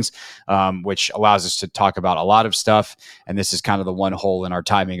mornings, which allows us to talk about a lot of stuff. And this is kind of the one hole in our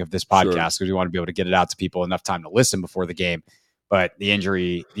timing of this podcast, because we want to be able to get it out to people enough time to listen before the game. But the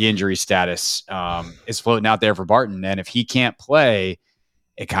injury status is floating out there for Barton. And if he can't play,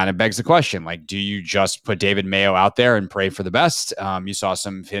 it kind of begs the question, like, do you just put David Mayo out there and pray for the best? You saw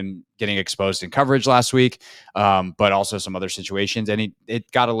some of him getting exposed in coverage last week, but also some other situations. And it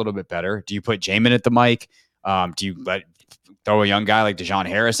got a little bit better. Do you put Jamin at the mic? Do you throw a young guy like Dejon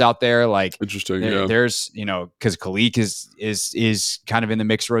Harris out there? Like, interesting. There's, because Khalid is kind of in the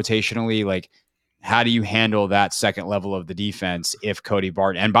mix rotationally. Like, how do you handle that second level of the defense if Cody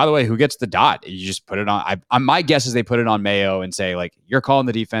Barton, and by the way, who gets the dot? You just put it on. My guess is they put it on Mayo and say, like, you're calling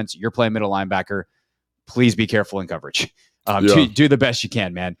the defense, you're playing middle linebacker. Please be careful in coverage. Do the best you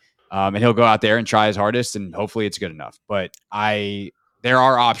can, man. And he'll go out there and try his hardest, and hopefully it's good enough. But there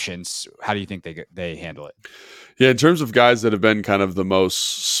are options. How do you think they handle it? Yeah, in terms of guys that have been kind of the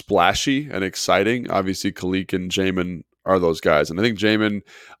most splashy and exciting, obviously Khalid and Jamin are those guys. And I think Jamin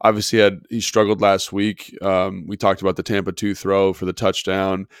obviously he struggled last week. We talked about the Tampa 2 throw for the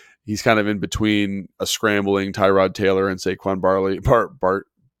touchdown. He's kind of in between a scrambling Tyrod Taylor and Saquon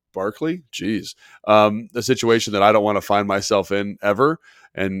Barkley. Jeez. A situation that I don't want to find myself in ever.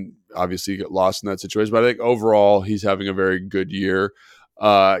 And obviously get lost in that situation. But I think overall he's having a very good year.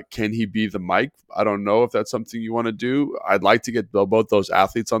 Can he be the Mike? I don't know if that's something you want to do. I'd like to get both those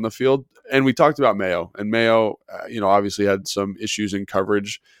athletes on the field. And we talked about Mayo, and Mayo, obviously had some issues in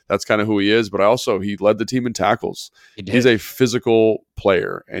coverage. That's kind of who he is. But he led the team in tackles. He's a physical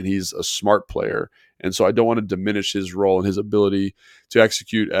player, and he's a smart player. And so I don't want to diminish his role and his ability to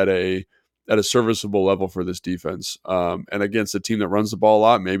execute at a serviceable level for this defense. And against a team that runs the ball a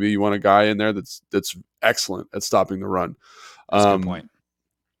lot, maybe you want a guy in there that's excellent at stopping the run. That's a good point.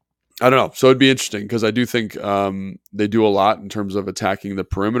 I don't know. So it'd be interesting because I do think they do a lot in terms of attacking the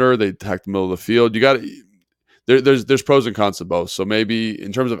perimeter. They attack the middle of the field. You got there's pros and cons to both. So maybe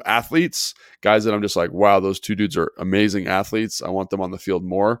in terms of athletes, guys that I'm just like, wow, those two dudes are amazing athletes. I want them on the field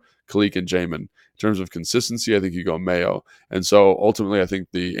more. Khalid and Jamin. In terms of consistency, I think you go Mayo. And so ultimately, I think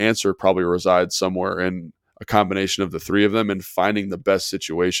the answer probably resides somewhere in a combination of the three of them and finding the best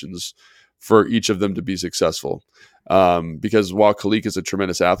situations for each of them to be successful. Because while Khalid is a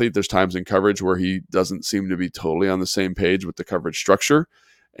tremendous athlete, there's times in coverage where he doesn't seem to be totally on the same page with the coverage structure.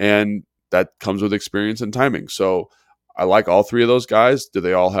 And that comes with experience and timing. So I like all three of those guys.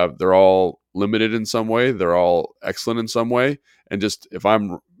 They're all limited in some way. They're all excellent in some way. And just if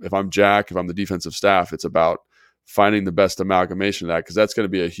I'm Jack, if I'm the defensive staff, it's about finding the best amalgamation of that, because that's going to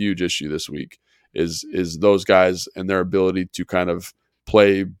be a huge issue this week. is those guys and their ability to kind of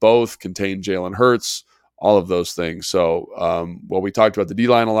play both, contain Jalen Hurts, all of those things. So, we talked about the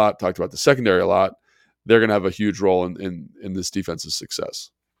D-line a lot, talked about the secondary a lot. They're going to have a huge role in this defense's success.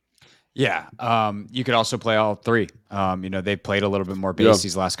 Yeah. You could also play all three. They've played a little bit more base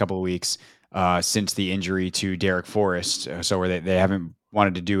these last couple of weeks since the injury to Derek Forrest. So where they haven't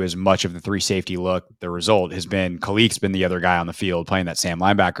wanted to do as much of the three safety look. The result has been Kalik's been the other guy on the field playing that Sam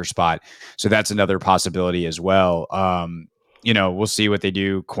linebacker spot. So that's another possibility as well. We'll see what they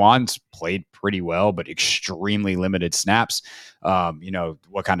do. Quan's played pretty well, but extremely limited snaps.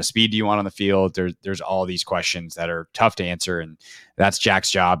 What kind of speed do you want on the field? There's all these questions that are tough to answer, and that's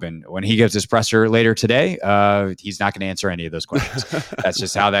Jack's job. And when he gives his presser later today, he's not going to answer any of those questions. That's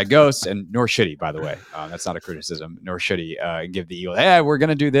just how that goes, and nor should he, by the way. That's not a criticism, nor should he give the Eagles, hey, we're going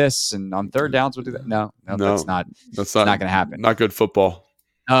to do this, and on third downs we'll do that. No, that's not going to happen. Not good football.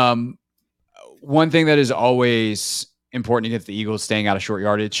 One thing that is always important to get the Eagles staying out of short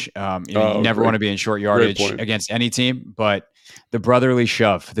yardage. You never want to be in short yardage against any team, but the brotherly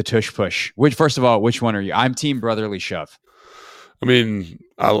shove, the tush push. Which one are you? I'm team brotherly shove. I mean,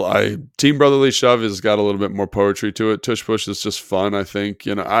 I team brotherly shove has got a little bit more poetry to it. Tush push is just fun. I think,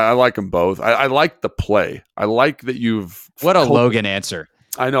 I like them both. I like the play. I like that Logan answer.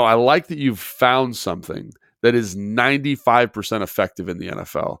 I know. I like that you've found something that is 95% effective in the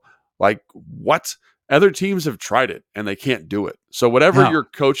NFL. Like what? Other teams have tried it and they can't do it. So whatever you're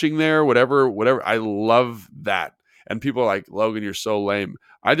coaching there, whatever, I love that. And people are like, Logan, you're so lame.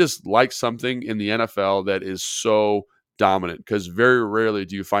 I just like something in the NFL that is so dominant, because very rarely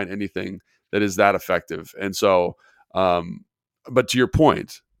do you find anything that is that effective. And so, but to your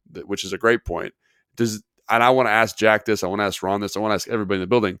point, which is a great point, and I want to ask Jack this, I want to ask Ron this, I want to ask everybody in the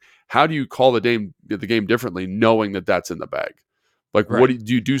building, how do you call the game differently, knowing that that's in the bag? Like, right. What do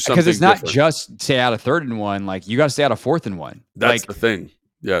you do something? Because it's not different? Just stay out of 3rd and 1. Like, you got to stay out of 4th and 1. That's the thing.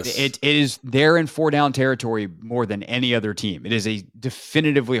 Yes. It is they're in 4-down territory more than any other team. It is a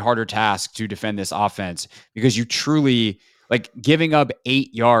definitively harder task to defend this offense, because you truly, like, giving up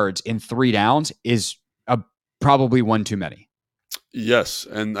 8 yards in 3 downs is probably one too many. Yes.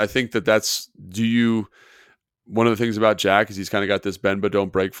 And I think one of the things about Jack is he's kind of got this bend but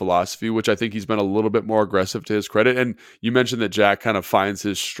don't break philosophy, which I think he's been a little bit more aggressive, to his credit. And you mentioned that Jack kind of finds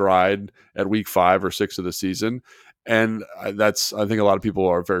his stride at week 5 or 6 of the season. And I think a lot of people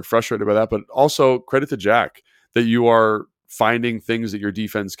are very frustrated by that, but also credit to Jack that you are finding things that your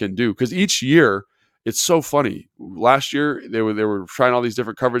defense can do. Because each year, it's so funny. Last year, they were trying all these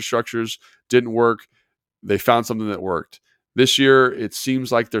different coverage structures, didn't work. They found something that worked. This year, it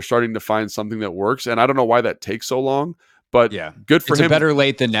seems like they're starting to find something that works, and I don't know why that takes so long, but good for him. It's better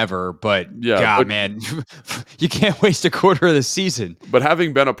late than never, but man, you can't waste a quarter of the season. But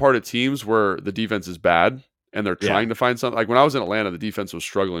having been a part of teams where the defense is bad and they're trying to find something, like when I was in Atlanta, the defense was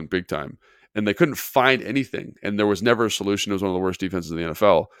struggling big time, and they couldn't find anything, and there was never a solution. It was one of the worst defenses in the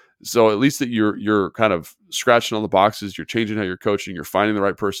NFL. So at least that you're kind of scratching on the boxes, you're changing how you're coaching, you're finding the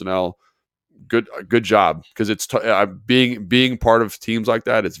right personnel. Good job, because it's being part of teams like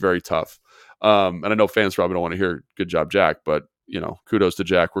that. It's very tough, and I know fans probably don't want to hear "good job, Jack," but kudos to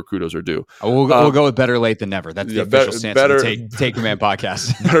Jack where kudos are due. We'll go with better late than never. That's the official stance of the Take Command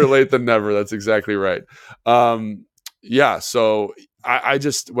podcast. Better late than never. That's exactly right. So I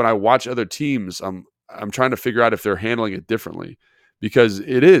just, when I watch other teams, I'm trying to figure out if they're handling it differently, because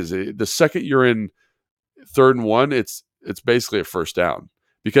the second you're in 3rd and 1, it's basically a first down,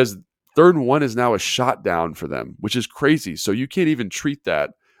 because 3rd and 1 is now a shot down for them, which is crazy. So you can't even treat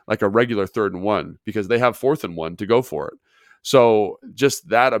that like a regular 3rd and 1, because they have 4th and 1 to go for it. So just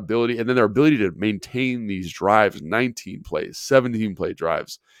that ability, and then their ability to maintain these drives, 19 plays, 17 play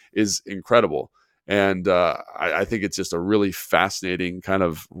drives, is incredible. And I think it's just a really fascinating kind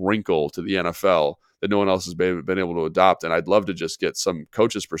of wrinkle to the NFL that no one else has been able to adopt. And I'd love to just get some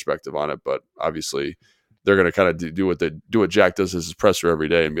coach's perspective on it, but obviously they're going to kind of do what Jack does as his presser every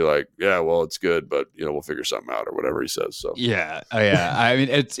day and be like, yeah, well, it's good, but we'll figure something out, or whatever he says. So yeah. I mean,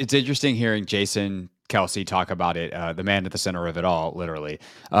 it's interesting hearing Jason Kelce talk about it, the man at the center of it all, literally,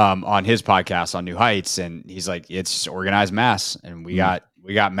 on his podcast on New Heights, and he's like, it's organized mass, and we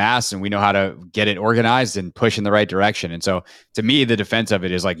got mass, and we know how to get it organized and push in the right direction. And so, to me, the defense of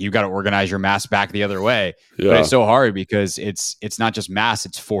it is like, you got to organize your mass back the other way. Yeah. But it's so hard, because it's not just mass,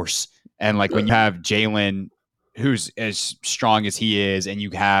 it's force. And like when you have Jalen, who's as strong as he is, and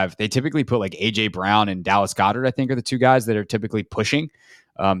they typically put like AJ Brown and Dallas Goedert, I think, are the 2 guys that are typically pushing.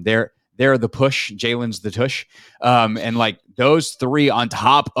 They're the push, Jalen's the tush. And like those 3 on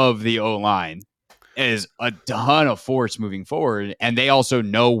top of the O-line is a ton of force moving forward. And they also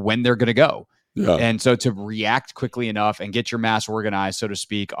know when they're going to go. Yeah. And so to react quickly enough and get your mass organized, so to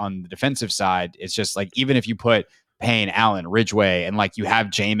speak, on the defensive side, it's just like, even if you put Payne, Allen, Ridgeway, and like you have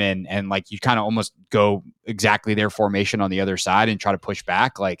Jamin, and like you kind of almost go exactly their formation on the other side and try to push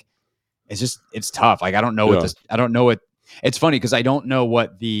back, like it's tough. Like I don't know what it's funny because I don't know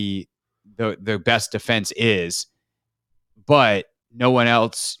what the best defense is, but no one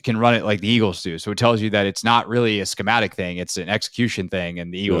else can run it like the Eagles do. So it tells you that it's not really a schematic thing. It's an execution thing.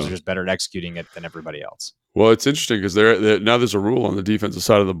 And the Eagles are just better at executing it than everybody else. Well, it's interesting because now there's a rule on the defensive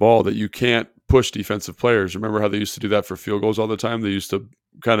side of the ball that you can't push defensive players. Remember how they used to do that for field goals all the time? They used to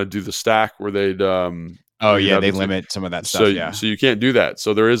kind of do the stack where they'd they limit some of that stuff. So you can't do that.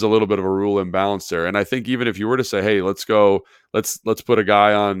 So there is a little bit of a rule imbalance there. And I think even if you were to say, hey, let's put a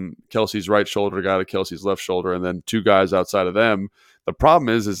guy on Kelsey's right shoulder, a guy on Kelsey's left shoulder, and then two guys outside of them, the problem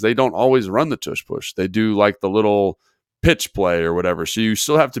is they don't always run the tush push. They do like the little pitch play or whatever. So you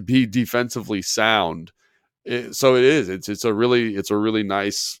still have to be defensively sound. It's a really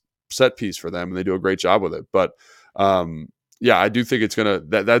nice set piece for them, and they do a great job with it. But I do think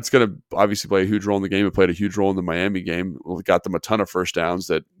that's gonna obviously play a huge role in the game. It played a huge role in the Miami game. It got them a ton of first downs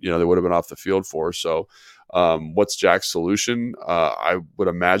that they would have been off the field for. So what's Jack's solution? I would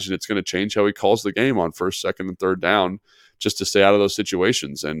imagine it's going to change how he calls the game on first, second, and third down, just to stay out of those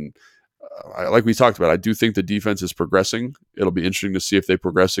situations. And like we talked about, I do think the defense is progressing. It'll be interesting to see if they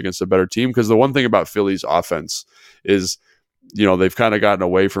progress against a better team, because the one thing about Philly's offense is, they've kind of gotten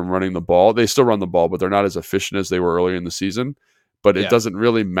away from running the ball. They still run the ball, but they're not as efficient as they were earlier in the season. But it doesn't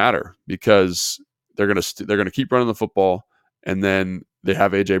really matter because they're going to keep running the football. And then they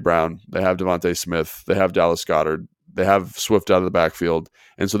have AJ Brown, they have Devontae Smith, they have Dallas Goedert, they have Swift out of the backfield.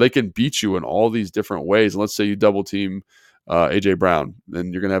 And so they can beat you in all these different ways. And let's say you double team AJ Brown,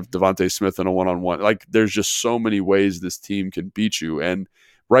 then you're going to have Devontae Smith in a one-on-one. Like, there's just so many ways this team can beat you. And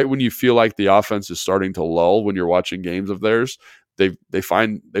right when you feel like the offense is starting to lull, when you're watching games of theirs, they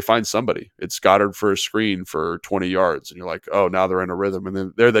find somebody. It's Goddard for a screen for 20 yards, and you're like, oh, now they're in a rhythm, and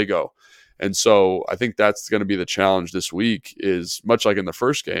then there they go. And so I think that's going to be the challenge this week, is much like in the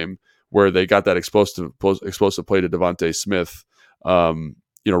first game where they got that explosive play to Devontae Smith,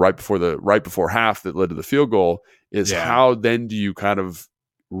 right before half that led to the field goal. How then do you kind of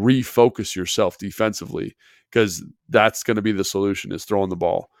refocus yourself defensively? Because that's going to be the solution, is throwing the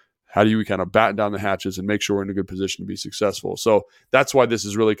ball. How do you kind of batten down the hatches and make sure we're in a good position to be successful? So that's why this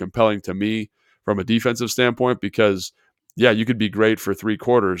is really compelling to me from a defensive standpoint, because you could be great for 3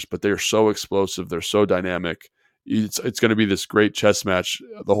 quarters, but they're so explosive. They're so dynamic. It's going to be this great chess match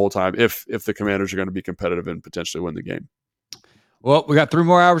the whole time if the Commanders are going to be competitive and potentially win the game. Well, we got 3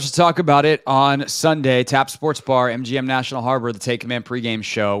 more hours to talk about it on Sunday. Tap Sports Bar, MGM National Harbor, the Take Command pregame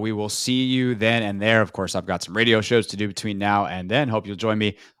show. We will see you then and there. Of course, I've got some radio shows to do between now and then. Hope you'll join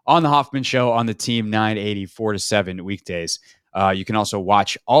me on the Hoffman Show on the Team 980, 4 to 7 weekdays. You can also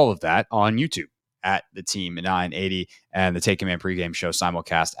watch all of that on YouTube at the Team 980, and the Take Command pregame show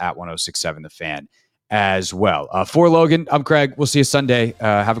simulcast at 106.7 The Fan as well. For Logan, I'm Craig. We'll see you Sunday.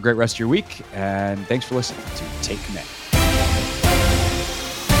 Have a great rest of your week, and thanks for listening to Take Command.